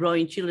 especially in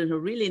growing children who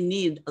really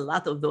need a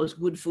lot of those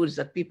good foods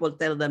that people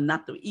tell them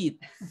not to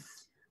eat,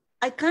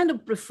 I kind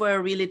of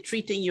prefer really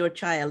treating your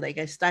child, like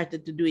I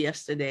started to do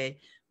yesterday,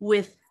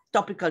 with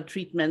topical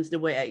treatments, the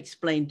way I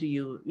explained to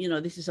you. You know,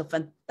 this is a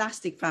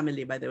fantastic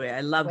family, by the way.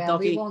 I love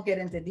talking. We won't get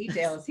into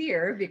details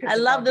here because I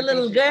love the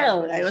little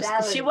girl.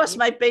 She was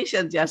my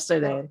patient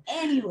yesterday. So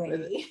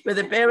anyway, with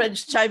the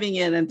parents chiming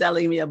in and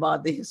telling me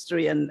about the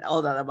history and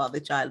all that about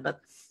the child. But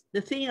the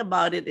thing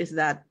about it is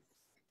that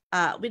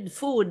with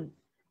food,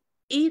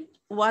 eat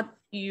what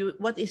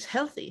is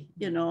healthy.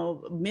 You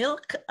know,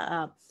 milk.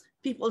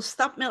 People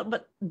stop milk,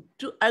 but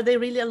are they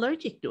really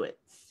allergic to it?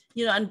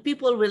 You know, and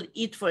people will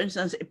eat, for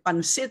instance, a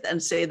pancit and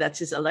say that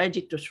she's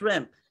allergic to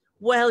shrimp.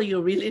 Well,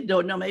 you really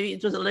don't know. Maybe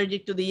it was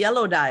allergic to the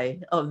yellow dye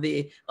of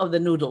the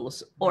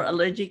noodles, or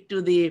allergic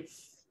to the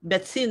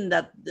betsin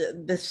that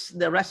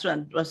the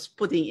restaurant was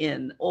putting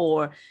in,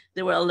 or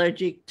they were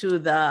allergic to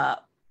the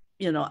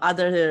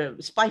other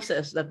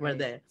spices that were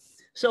there.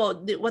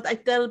 So what I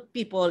tell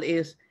people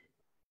is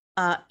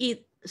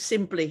eat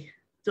simply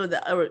to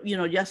the,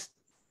 or just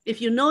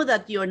if you know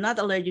that you're not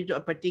allergic to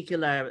a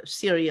particular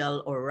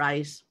cereal or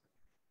rice,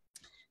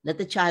 let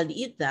the child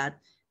eat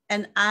that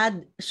and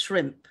add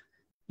shrimp.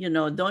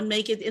 Don't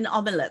make it in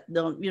omelette.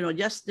 Don't,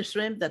 just the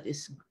shrimp that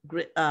is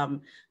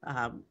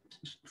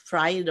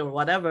fried or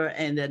whatever,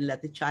 and then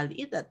let the child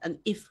eat that. And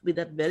if with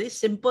that very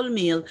simple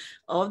meal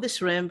of the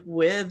shrimp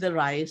with the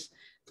rice,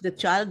 the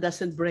child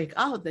doesn't break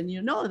out, then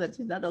you know that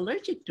he's not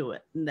allergic to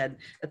it. And then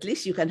at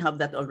least you can have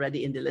that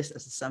already in the list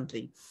as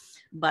something.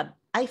 But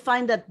I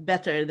find that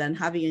better than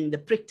having the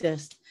prick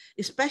test,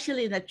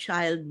 especially in a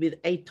child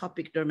with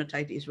atopic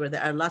dermatitis, where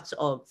there are lots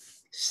of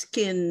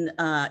skin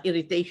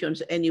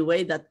irritations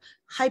anyway that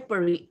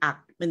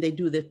hyperreact when they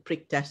do the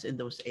prick test in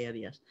those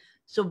areas.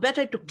 So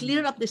better to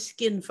clear up the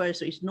skin first,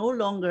 so it's no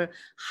longer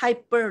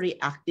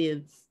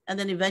hyperreactive, and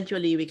then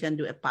eventually we can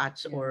do a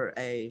patch or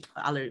a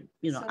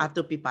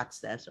atopy patch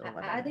test or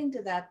whatever. Adding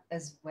to that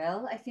as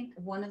well, I think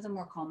one of the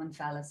more common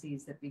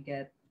fallacies that we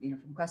get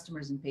from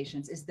customers and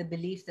patients is the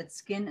belief that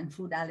skin and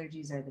food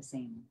allergies are the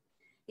same.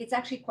 It's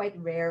actually quite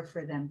rare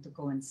for them to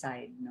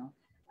coincide.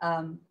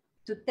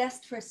 To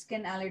test for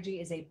skin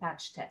allergy is a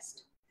patch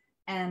test.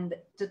 And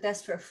to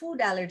test for a food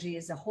allergy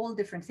is a whole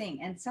different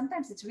thing. And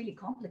sometimes it's really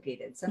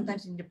complicated.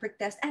 Sometimes you need a prick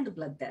test and a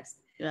blood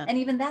test. Yeah. And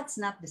even that's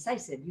not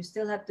decisive. You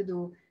still have to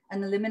do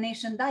an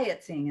elimination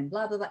diet thing and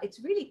blah, blah, blah. It's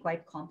really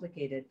quite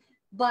complicated.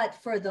 But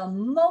for the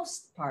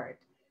most part,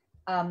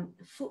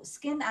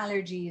 skin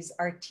allergies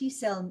are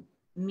T-cell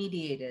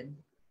mediated,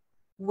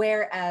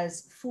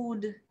 whereas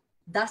food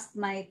dust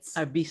mites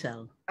Are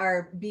B-cell.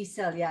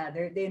 Yeah.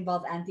 They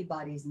involve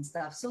antibodies and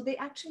stuff. So they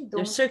actually don't.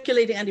 They're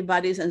circulating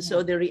antibodies, and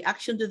so the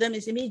reaction to them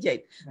is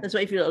immediate. Right. That's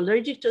why if you're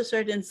allergic to a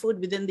certain food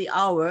within the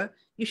hour,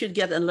 you should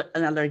get an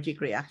allergic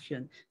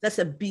reaction. That's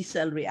a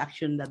B-cell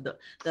reaction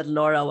that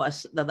Laura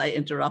that I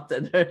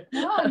interrupted her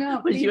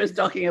when she was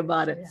talking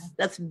about it. Yeah.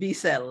 That's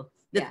B-cell.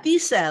 The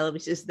T-cell,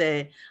 which is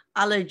the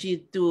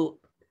allergy to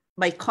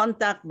by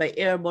contact, by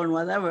airborne,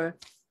 whatever,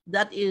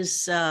 that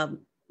is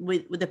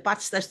with the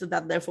patch test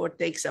that therefore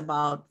takes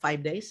about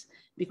 5 days,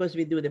 because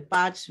we do the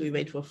patch, we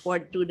wait for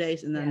 2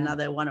 days, and then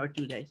another 1 or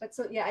 2 days. But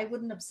so, I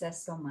wouldn't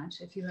obsess so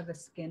much if you have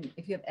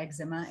if you have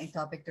eczema,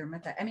 atopic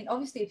dermatitis. I mean,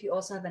 obviously, if you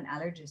also have an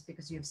allergist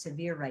because you have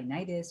severe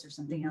rhinitis or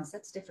something else,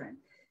 that's different.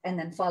 And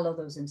then follow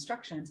those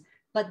instructions.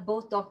 But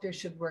both doctors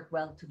should work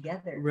well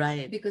together.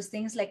 Right. Because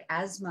things like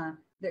asthma,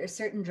 there are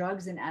certain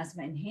drugs in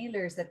asthma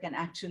inhalers that can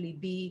actually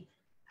be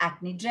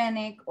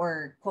acnegenic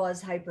or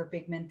cause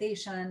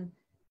hyperpigmentation,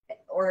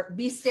 or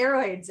be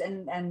steroids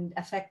and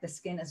affect the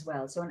skin as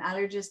well. So an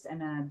allergist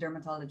and a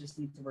dermatologist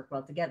need to work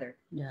well together.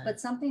 Yeah. But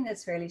something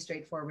that's fairly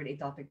straightforward,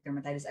 atopic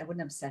dermatitis, I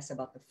wouldn't obsess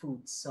about the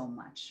food so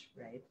much,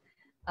 right?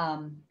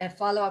 A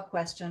follow-up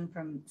question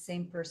from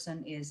same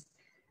person is,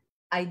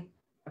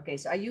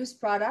 so I use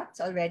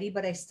products already,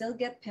 but I still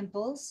get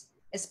pimples,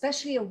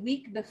 especially a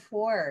week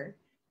before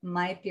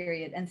my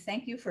period. And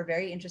thank you for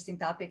very interesting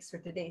topics for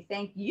today.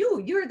 Thank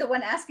you. You're the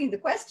one asking the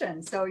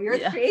question. So you're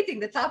creating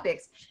the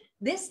topics.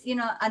 This,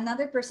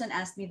 another person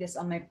asked me this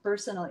on my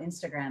personal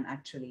Instagram,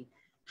 actually.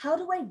 How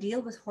do I deal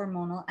with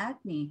hormonal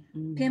acne,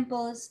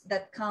 pimples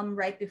that come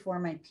right before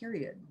my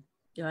period?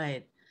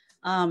 Right.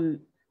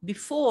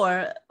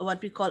 Before,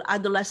 what we call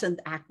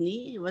adolescent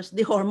acne was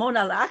the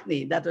hormonal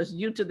acne that was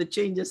due to the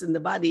changes in the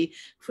body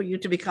for you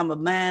to become a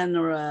man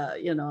or a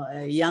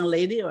young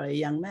lady or a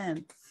young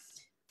man.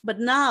 But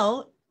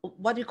now,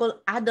 what we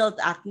call adult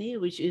acne,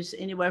 which is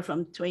anywhere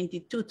from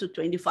 22 to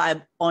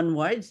 25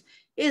 onwards,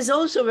 is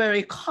also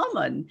very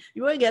common.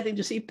 You are getting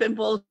to see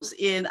pimples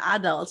in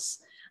adults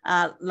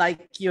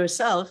like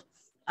yourself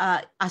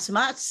as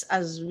much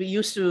as we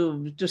used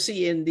to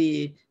see in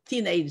the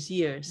teenage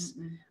years.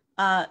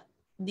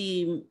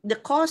 The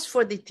cause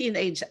for the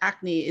teenage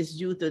acne is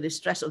due to the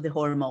stress of the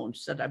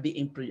hormones that are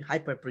being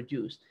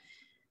hyperproduced.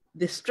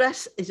 The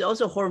stress is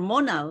also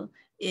hormonal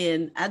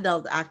in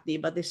adult acne,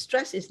 but the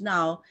stress is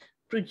now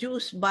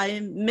produced by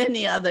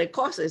many other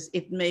causes.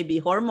 It may be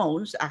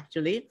hormones,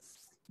 actually,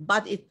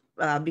 but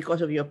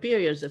because of your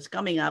periods that's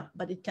coming up,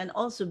 but it can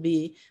also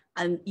be,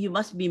 and you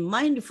must be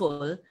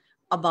mindful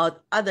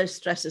about other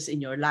stresses in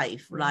your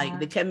life, like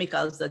the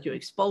chemicals that you're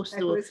exposed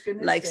to,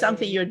 like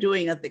something you're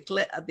doing at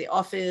the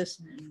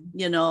office,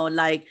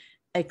 like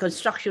a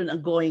construction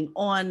going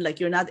on, like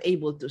you're not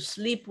able to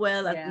sleep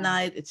well at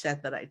night,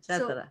 etc.,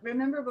 etc. So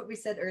remember what we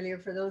said earlier,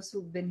 for those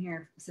who've been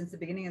here since the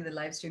beginning of the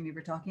live stream, we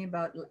were talking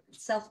about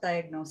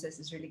self-diagnosis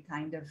is really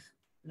kind of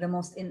the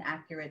most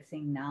inaccurate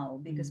thing now,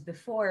 because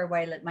before,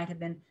 while it might have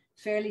been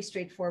fairly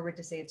straightforward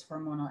to say it's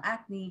hormonal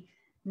acne,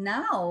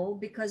 now,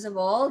 because of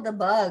all the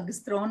bugs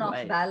thrown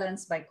off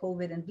balance by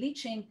COVID and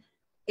bleaching,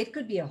 it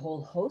could be a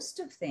whole host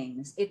of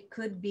things. It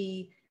could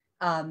be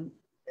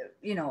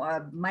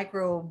a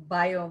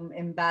microbiome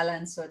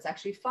imbalance. So it's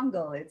actually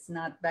fungal. It's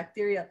not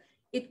bacterial.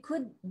 It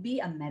could be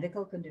a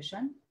medical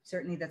condition.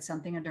 Certainly that's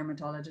something a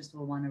dermatologist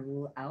will want to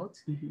rule out.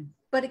 Mhm.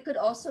 But it could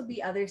also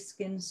be other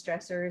skin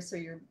stressors. So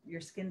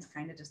your skin's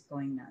kind of just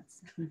going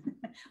nuts.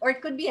 Or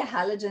it could be a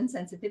halogen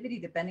sensitivity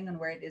depending on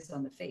where it is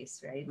on the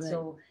face, right? Right.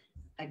 So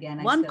again,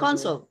 I One still would-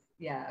 consult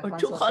yeah, a or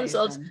 2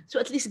 consults consultation. to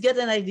at least get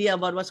an idea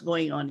about what's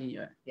going on in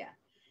your.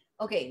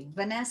 Okay,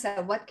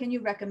 Vanessa, what can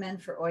you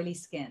recommend for oily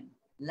skin?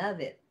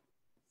 Love it.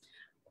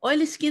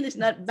 Oily skin is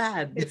not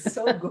bad. It's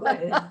so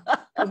good.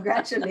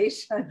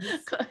 Congratulations.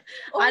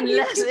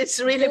 Unless it's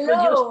really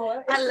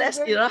glow. It's a unless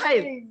good you're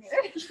right. thing.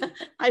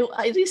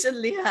 I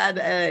recently had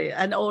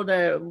an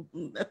older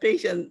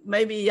patient,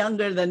 maybe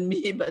younger than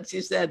me, but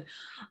she said,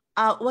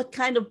 what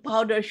kind of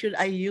powder should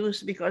I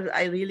use? Because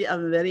I really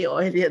am very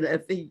oily. And I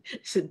think, I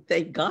said,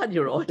 thank God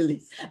you're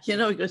oily,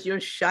 because you're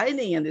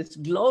shining and it's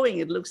glowing.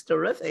 It looks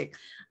terrific.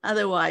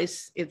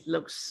 Otherwise, it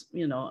looks,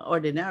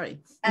 ordinary.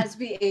 As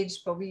we age,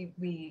 but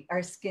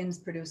our skins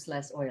produce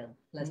less oil,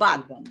 less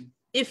But sebum.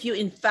 if you,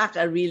 in fact,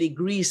 are really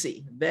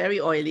greasy, very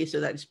oily, so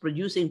that it's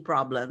producing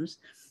problems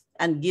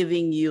and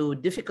giving you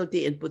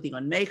difficulty in putting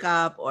on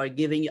makeup or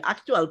giving you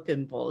actual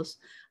pimples,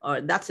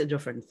 or that's a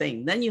different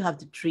thing. Then you have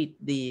to treat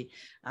the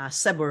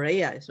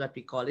seborrhea, is what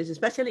we call it,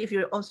 especially if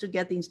you're also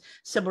getting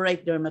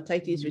seborrheic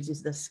dermatitis, which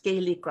is the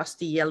scaly,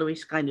 crusty,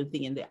 yellowish kind of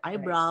thing in the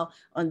eyebrow,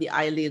 on the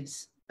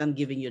eyelids, and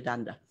giving you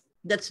dandruff.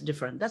 That's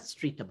different. That's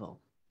treatable.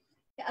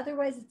 Yeah,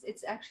 otherwise,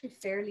 it's actually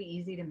fairly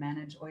easy to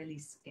manage oily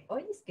skin.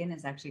 Oily skin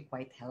is actually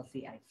quite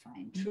healthy, I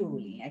find,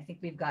 truly. I think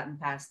we've gotten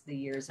past the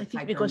years I of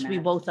think because we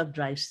hypermat. both have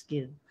dry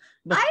skin.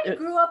 But, I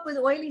grew up with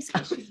oily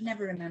skin. She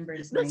never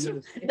remembers my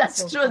youth. It's that's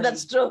so true. funny.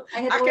 That's true. I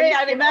had Okay, oily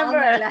I skin all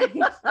my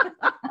remember.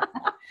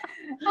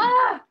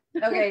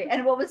 life. Okay.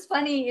 And what was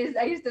funny is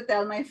I used to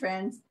tell my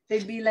friends,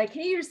 they'd be like,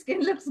 hey, your skin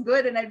looks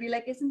good. And I'd be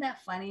like, isn't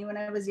that funny? When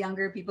I was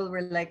younger, people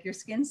were like, your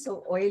skin's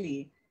so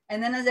oily.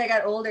 And then as I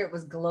got older, it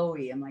was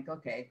glowy. I'm like,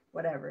 okay,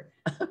 whatever.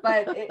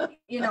 But,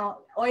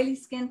 oily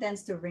skin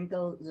tends to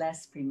wrinkle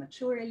less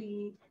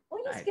prematurely.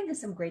 Oily skin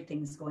has some great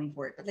things going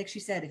for it. But like she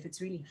said, if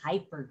it's really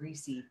hyper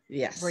greasy,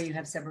 Yes. where you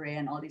have seborrhea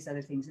and all these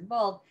other things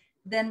involved,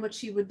 then what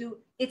she would do,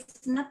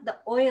 it's not the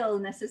oil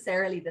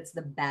necessarily that's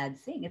the bad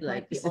thing. It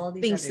might be all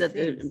these things other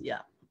that, things.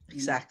 yeah, To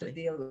exactly.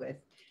 deal with.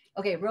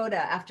 Okay, Rhoda,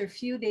 after a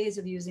few days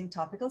of using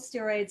topical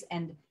steroids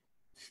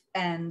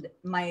and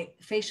my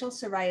facial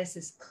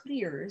psoriasis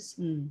clears,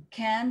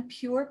 can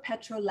pure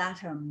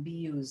petrolatum be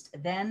used,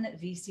 then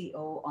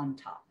VCO on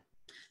top?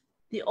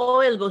 The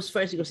oil goes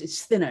first because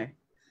it's thinner.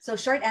 So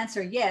short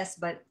answer, yes,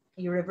 but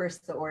you reverse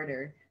the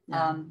order.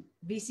 Yeah.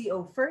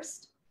 VCO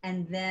first,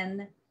 and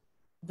then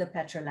the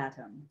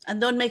petrolatum. And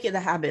don't make it a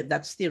habit,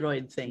 that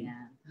steroid thing.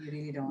 Yeah, you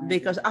really don't want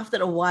because to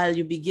after a while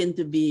you begin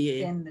to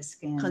be thin the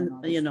skin. And all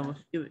this stuff.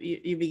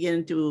 you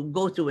begin to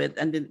go to it,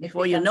 and then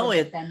before you becomes know a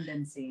it,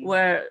 dependency.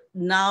 where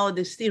now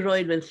the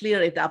steroid will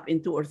clear it up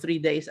in 2 or 3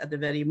 days at the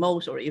very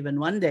most, or even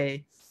 1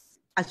 day.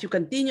 As you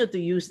continue to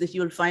use this,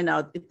 you'll find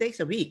out it takes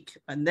a week,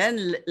 and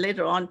then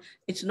later on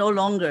it's no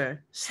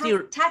longer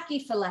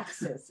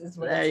tachyphylaxis is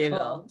what there it's you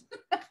called.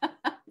 go.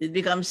 It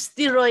becomes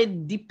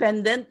steroid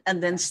dependent and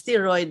then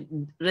steroid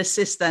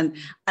resistant,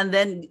 and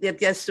then it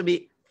gets to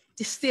be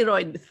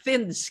steroid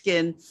thin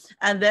skin,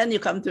 and then you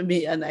come to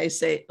me and I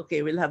say,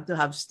 okay, we'll have to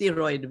have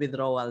steroid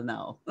withdrawal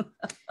now.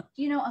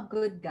 A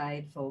good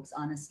guide, folks,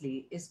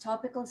 honestly, is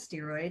topical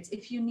steroids.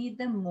 If you need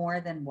them more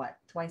than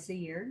twice a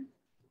year,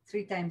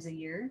 3 times a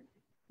year,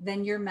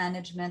 then your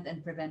management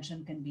and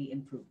prevention can be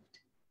improved.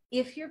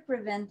 If you're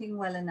preventing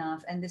well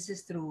enough, and this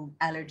is through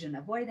allergen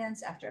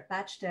avoidance after a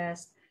patch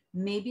test,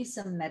 maybe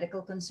some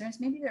medical concerns,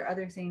 maybe there are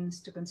other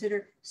things to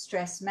consider: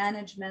 stress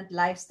management,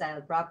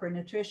 lifestyle, proper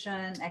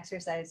nutrition,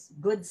 exercise,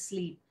 good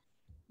sleep.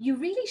 You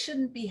really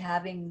shouldn't be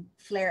having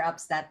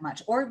flare-ups that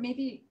much, or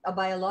maybe a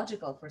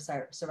biological for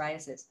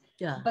psoriasis.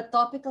 Yeah. But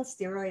topical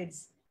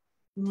steroids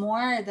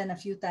more than a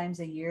few times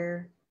a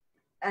year,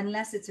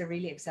 unless it's a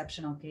really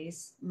exceptional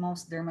case,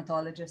 most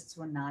dermatologists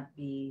will not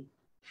be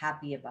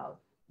happy about,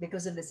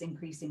 because of this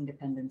increasing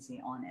dependency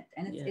on it.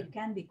 And it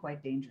can be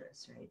quite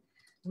dangerous, right?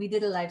 We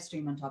did a live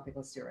stream on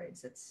topical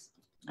steroids.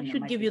 I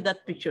should give you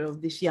that picture of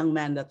this young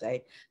man that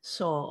I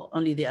saw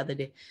only the other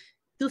day.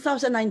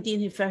 2019,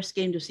 he first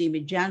came to see me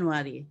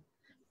January.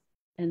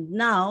 And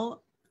now,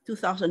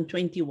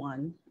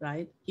 2021,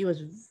 right? He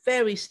was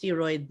very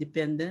steroid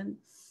dependent.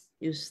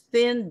 He was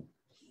thin,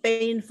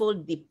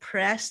 painful,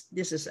 depressed.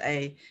 This is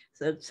a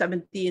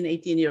 17,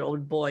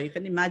 18-year-old boy. You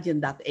can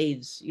imagine that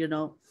age,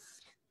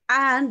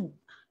 and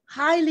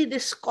highly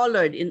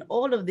discolored in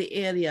all of the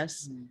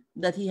areas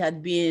that he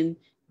had been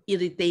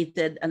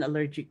irritated and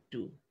allergic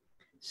to.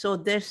 So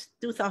there's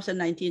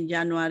 2019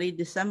 January,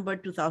 December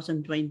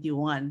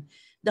 2021.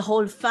 The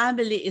whole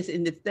family is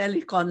in the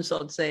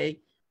teleconsult saying,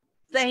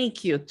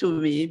 thank you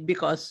to me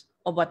because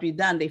of what we've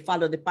done. They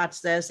follow the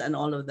patch test and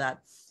all of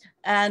that.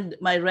 And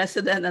my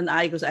resident and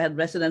I, because I had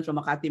residents from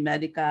Makati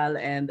Medical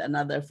and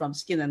another from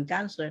Skin and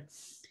Cancer,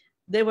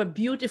 they were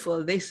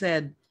beautiful. They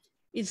said,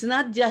 it's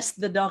not just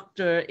the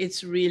doctor,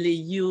 it's really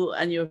you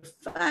and your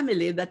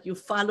family that you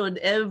followed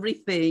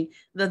everything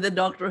that the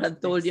doctor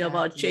had told you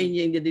about,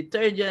 changing the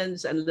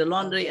detergents and the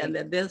laundry and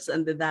the this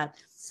and the that.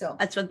 So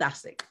that's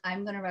fantastic.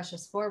 I'm going to rush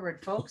us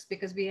forward, folks,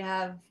 because we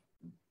have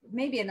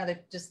maybe another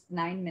just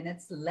 9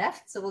 minutes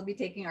left. So we'll be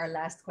taking our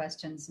last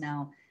questions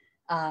now.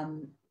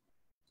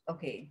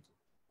 Okay,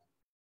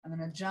 I'm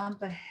going to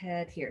jump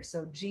ahead here.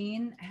 So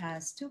Jean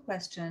has 2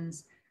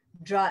 questions.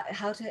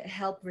 How to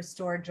help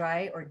restore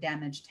dry or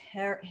damaged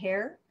hair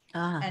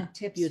and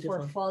tips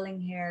for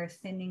falling hair,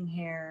 thinning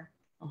hair.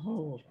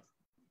 Oh,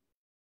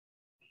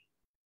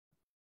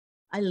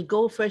 I'll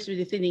go first with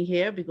the thinning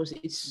hair because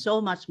it's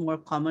so much more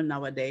common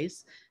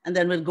nowadays. And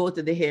then we'll go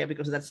to the hair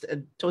because that's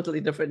a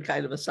totally different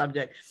kind of a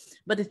subject.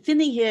 But the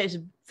thinning hair is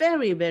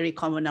very, very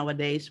common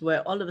nowadays,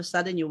 where all of a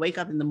sudden you wake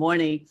up in the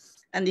morning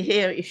and the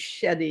hair is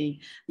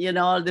shedding. You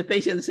know, the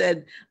patient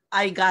said,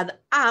 I got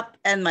up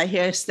and my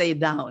hair stayed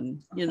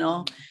down, you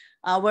know,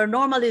 where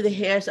normally the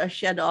hairs are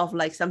shed off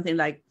like something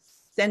like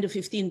 10 to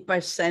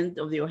 15%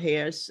 of your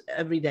hairs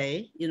every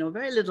day, you know,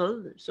 very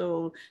little.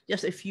 So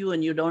just a few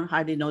and you don't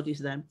hardly notice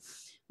them.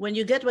 When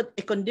you get what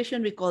a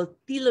condition we call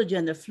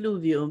telogen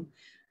effluvium,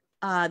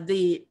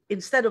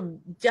 instead of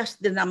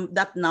just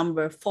that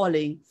number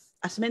falling,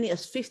 as many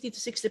as 50 to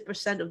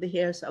 60% of the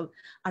hairs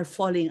are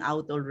falling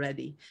out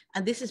already.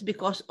 And this is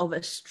because of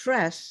a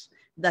stress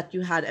that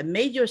you had, a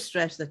major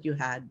stress that you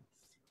had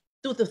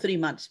 2 to 3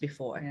 months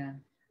before. Yeah.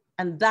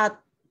 And that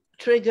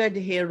triggered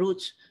the hair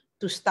roots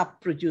to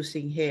stop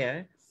producing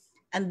hair.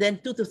 And then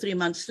 2 to 3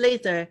 months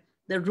later,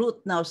 the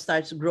root now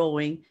starts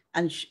growing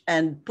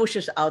and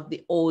pushes out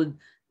the old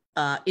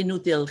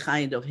inutile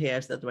kind of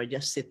hairs that were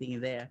just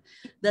sitting there.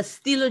 The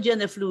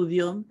telogen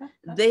effluvium,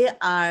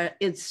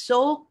 it's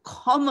so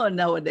common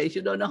nowadays.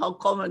 You don't know how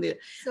common it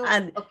is. So,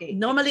 and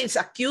normally it's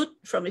acute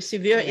from a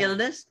severe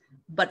illness,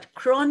 but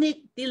chronic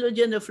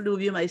telogen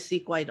effluvium I see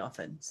quite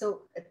often.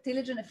 So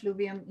telogen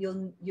effluvium,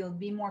 you'll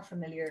be more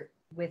familiar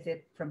with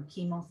it from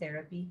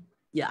chemotherapy.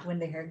 Yeah. When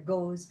the hair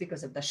goes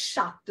because of the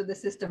shock to the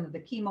system of the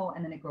chemo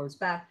and then it grows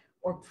back,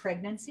 or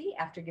pregnancy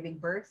after giving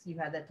birth, you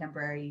have that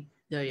temporary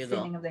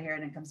thinning of the hair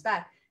and it comes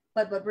back.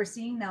 But what we're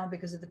seeing now,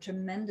 because of the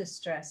tremendous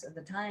stress of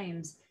the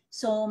times,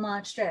 so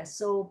much stress,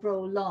 so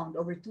prolonged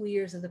over 2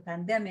 years of the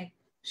pandemic,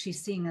 she's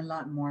seeing a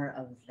lot more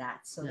of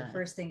that. So the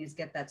first thing is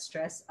get that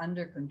stress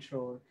under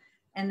control.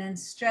 And then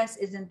stress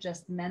isn't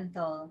just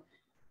mental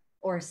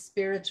or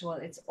spiritual,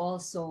 it's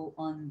also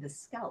on the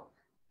scalp.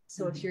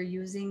 So if you're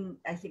using,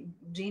 I think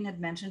Jean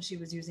had mentioned she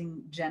was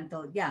using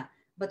gentle,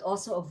 but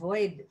also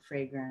avoid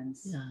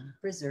fragrance,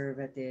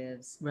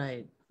 preservatives,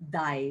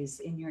 dyes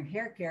in your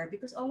hair care,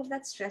 because all of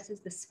that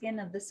stresses the skin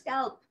of the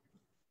scalp.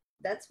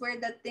 That's where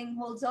that thing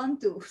holds on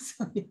to.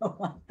 So you don't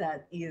want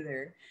that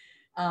either.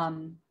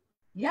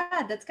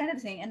 That's kind of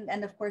the thing.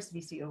 And of course,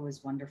 VCO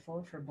is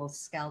wonderful for both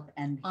scalp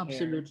and hair.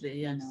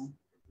 Absolutely, yes. You know?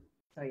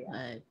 So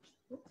Right.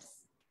 Oops.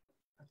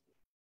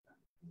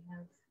 We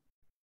have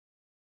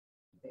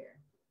there.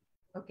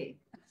 Okay.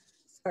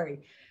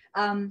 Sorry.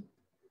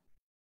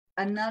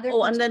 Another.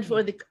 Oh, and then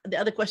for the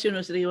other question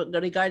was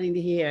regarding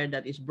the hair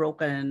that is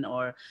broken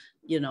or,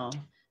 you know,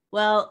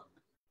 well,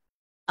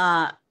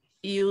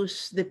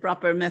 use the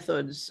proper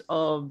methods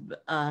of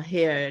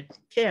hair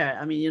care.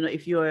 I mean, you know,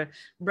 if you're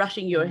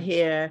brushing your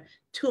hair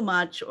too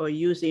much or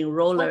using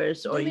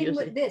rollers or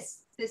using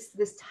this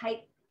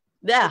tight.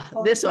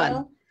 This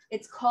one.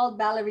 It's called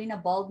ballerina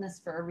baldness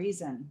for a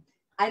reason.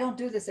 I don't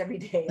do this every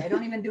day. I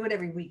don't even do it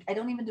every week. I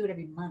don't even do it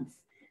every month.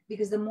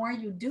 Because the more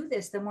you do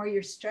this, the more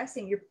you're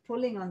stressing, you're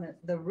pulling on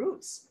the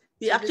roots.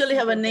 We actually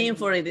have a name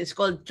for it. It's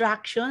called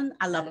traction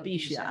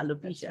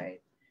alopecia.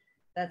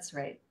 That's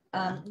right.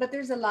 But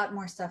there's a lot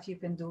more stuff you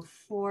can do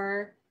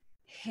for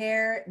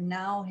hair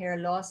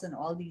loss, and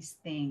all these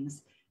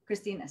things.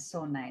 Christina is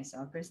so nice.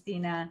 Oh,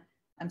 Christina,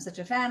 I'm such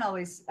a fan.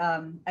 Always,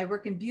 I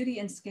work in beauty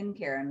and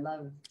skincare and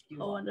love you.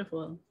 Oh,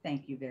 wonderful.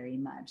 Thank you very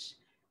much.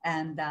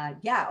 And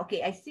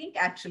okay. I think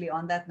actually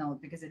on that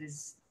note, because it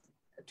is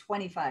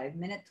 25,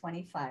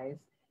 25,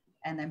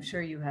 and I'm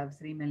sure you have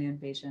 3 million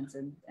patients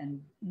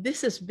and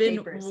this has been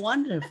papers.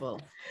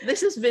 Wonderful. This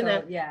has been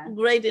a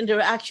great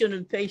interaction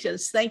with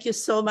patients. Thank you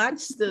so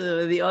much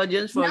to the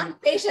audience for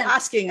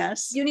asking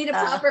us. You need a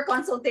proper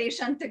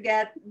consultation to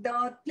get.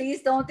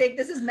 Please don't take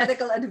this as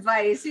medical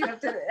advice. You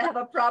have to have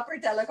a proper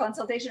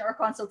teleconsultation or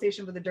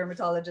consultation with a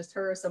dermatologist,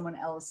 her or someone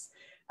else.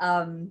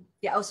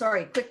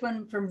 Quick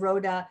one from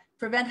Rhoda.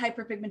 Prevent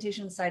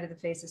hyperpigmentation on the side of the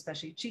face,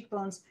 especially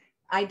cheekbones.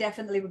 I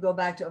definitely would go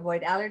back to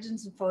avoid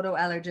allergens and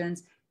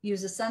photoallergens.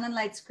 Use a sun and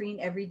light screen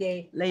every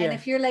day. And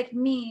if you're like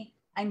me,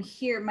 I'm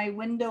here. My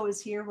window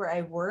is here where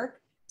I work.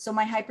 So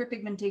my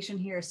hyperpigmentation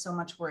here is so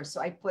much worse. So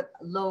I put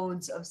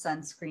loads of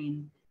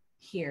sunscreen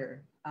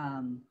here,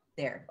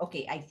 there.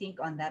 Okay, I think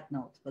on that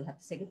note, we'll have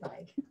to say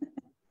goodbye.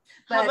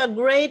 Have a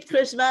great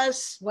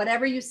Christmas.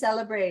 Whatever you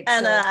celebrate.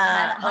 And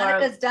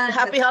Hanukkah's done.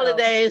 Happy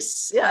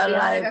holidays.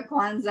 Hanukkah,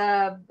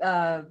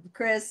 Kwanzaa,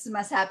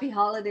 Christmas, happy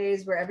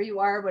holidays, wherever you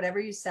are, whatever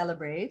you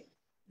celebrate.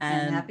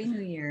 And Happy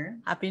New Year.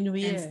 Happy New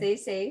Year. And stay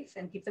safe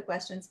and keep the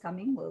questions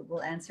coming.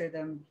 We'll answer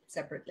them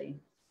separately.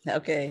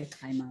 Okay.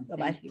 Hi, Mom.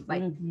 Bye-bye. Thank you. Bye.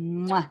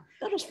 Mwah.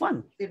 That was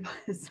fun. It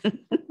was.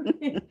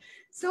 Okay.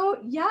 So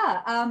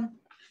yeah,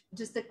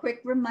 just a quick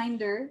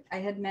reminder. I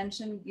had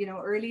mentioned,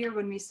 earlier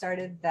when we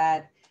started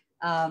that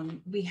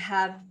we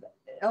have.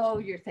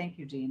 Thank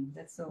you, Jean.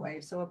 I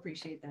so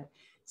appreciate that.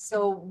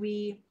 So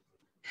we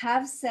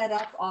have set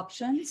up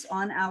options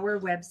on our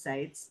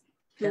websites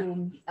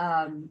to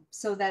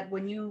so that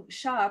when you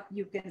shop,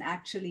 you can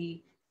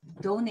actually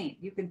donate.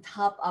 You can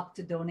top up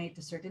to donate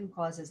to certain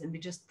causes, and we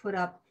just put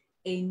up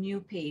a new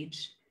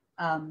page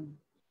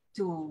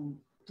to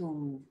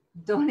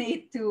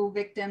donate to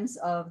victims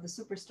of the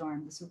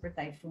superstorm, the super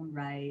typhoon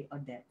Rai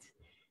Odette,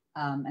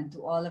 and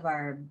to all of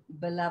our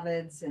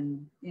beloveds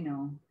and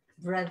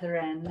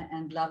brethren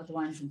and loved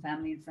ones and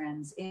family and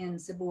friends in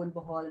Cebu and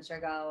Bohol and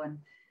Siargao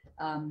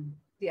and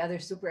the other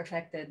super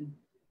affected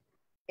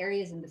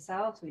areas in the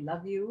South. We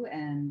love you,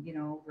 and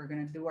we're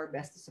gonna do our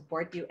best to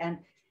support you.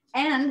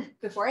 And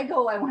before I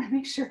go, I want to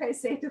make sure I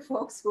say to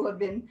folks who have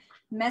been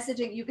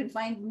messaging, you can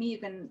find me, you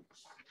can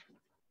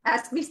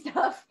ask me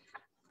stuff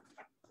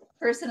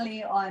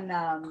personally on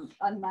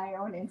my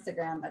own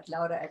Instagram at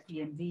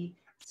Laura@VMV,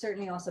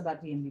 certainly also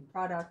about VMV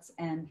products.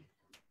 And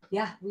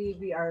yeah,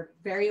 we are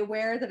very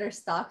aware that our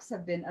stocks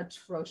have been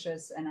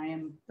atrocious, and I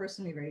am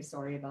personally very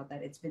sorry about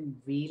that. It's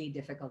been really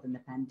difficult in the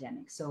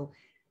pandemic. So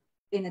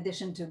in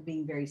addition to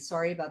being very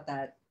sorry about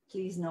that,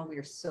 please know we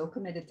are so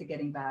committed to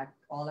getting back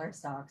all our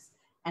stocks,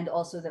 and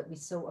also that we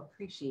so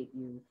appreciate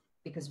you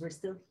because we're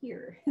still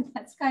here.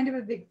 That's kind of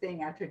a big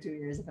thing after 2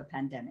 years of a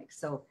pandemic.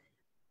 So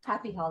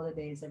happy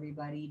holidays,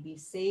 everybody. Be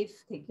safe,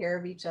 take care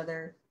of each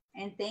other,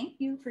 and thank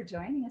you for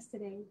joining us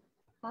today.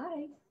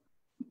 Bye.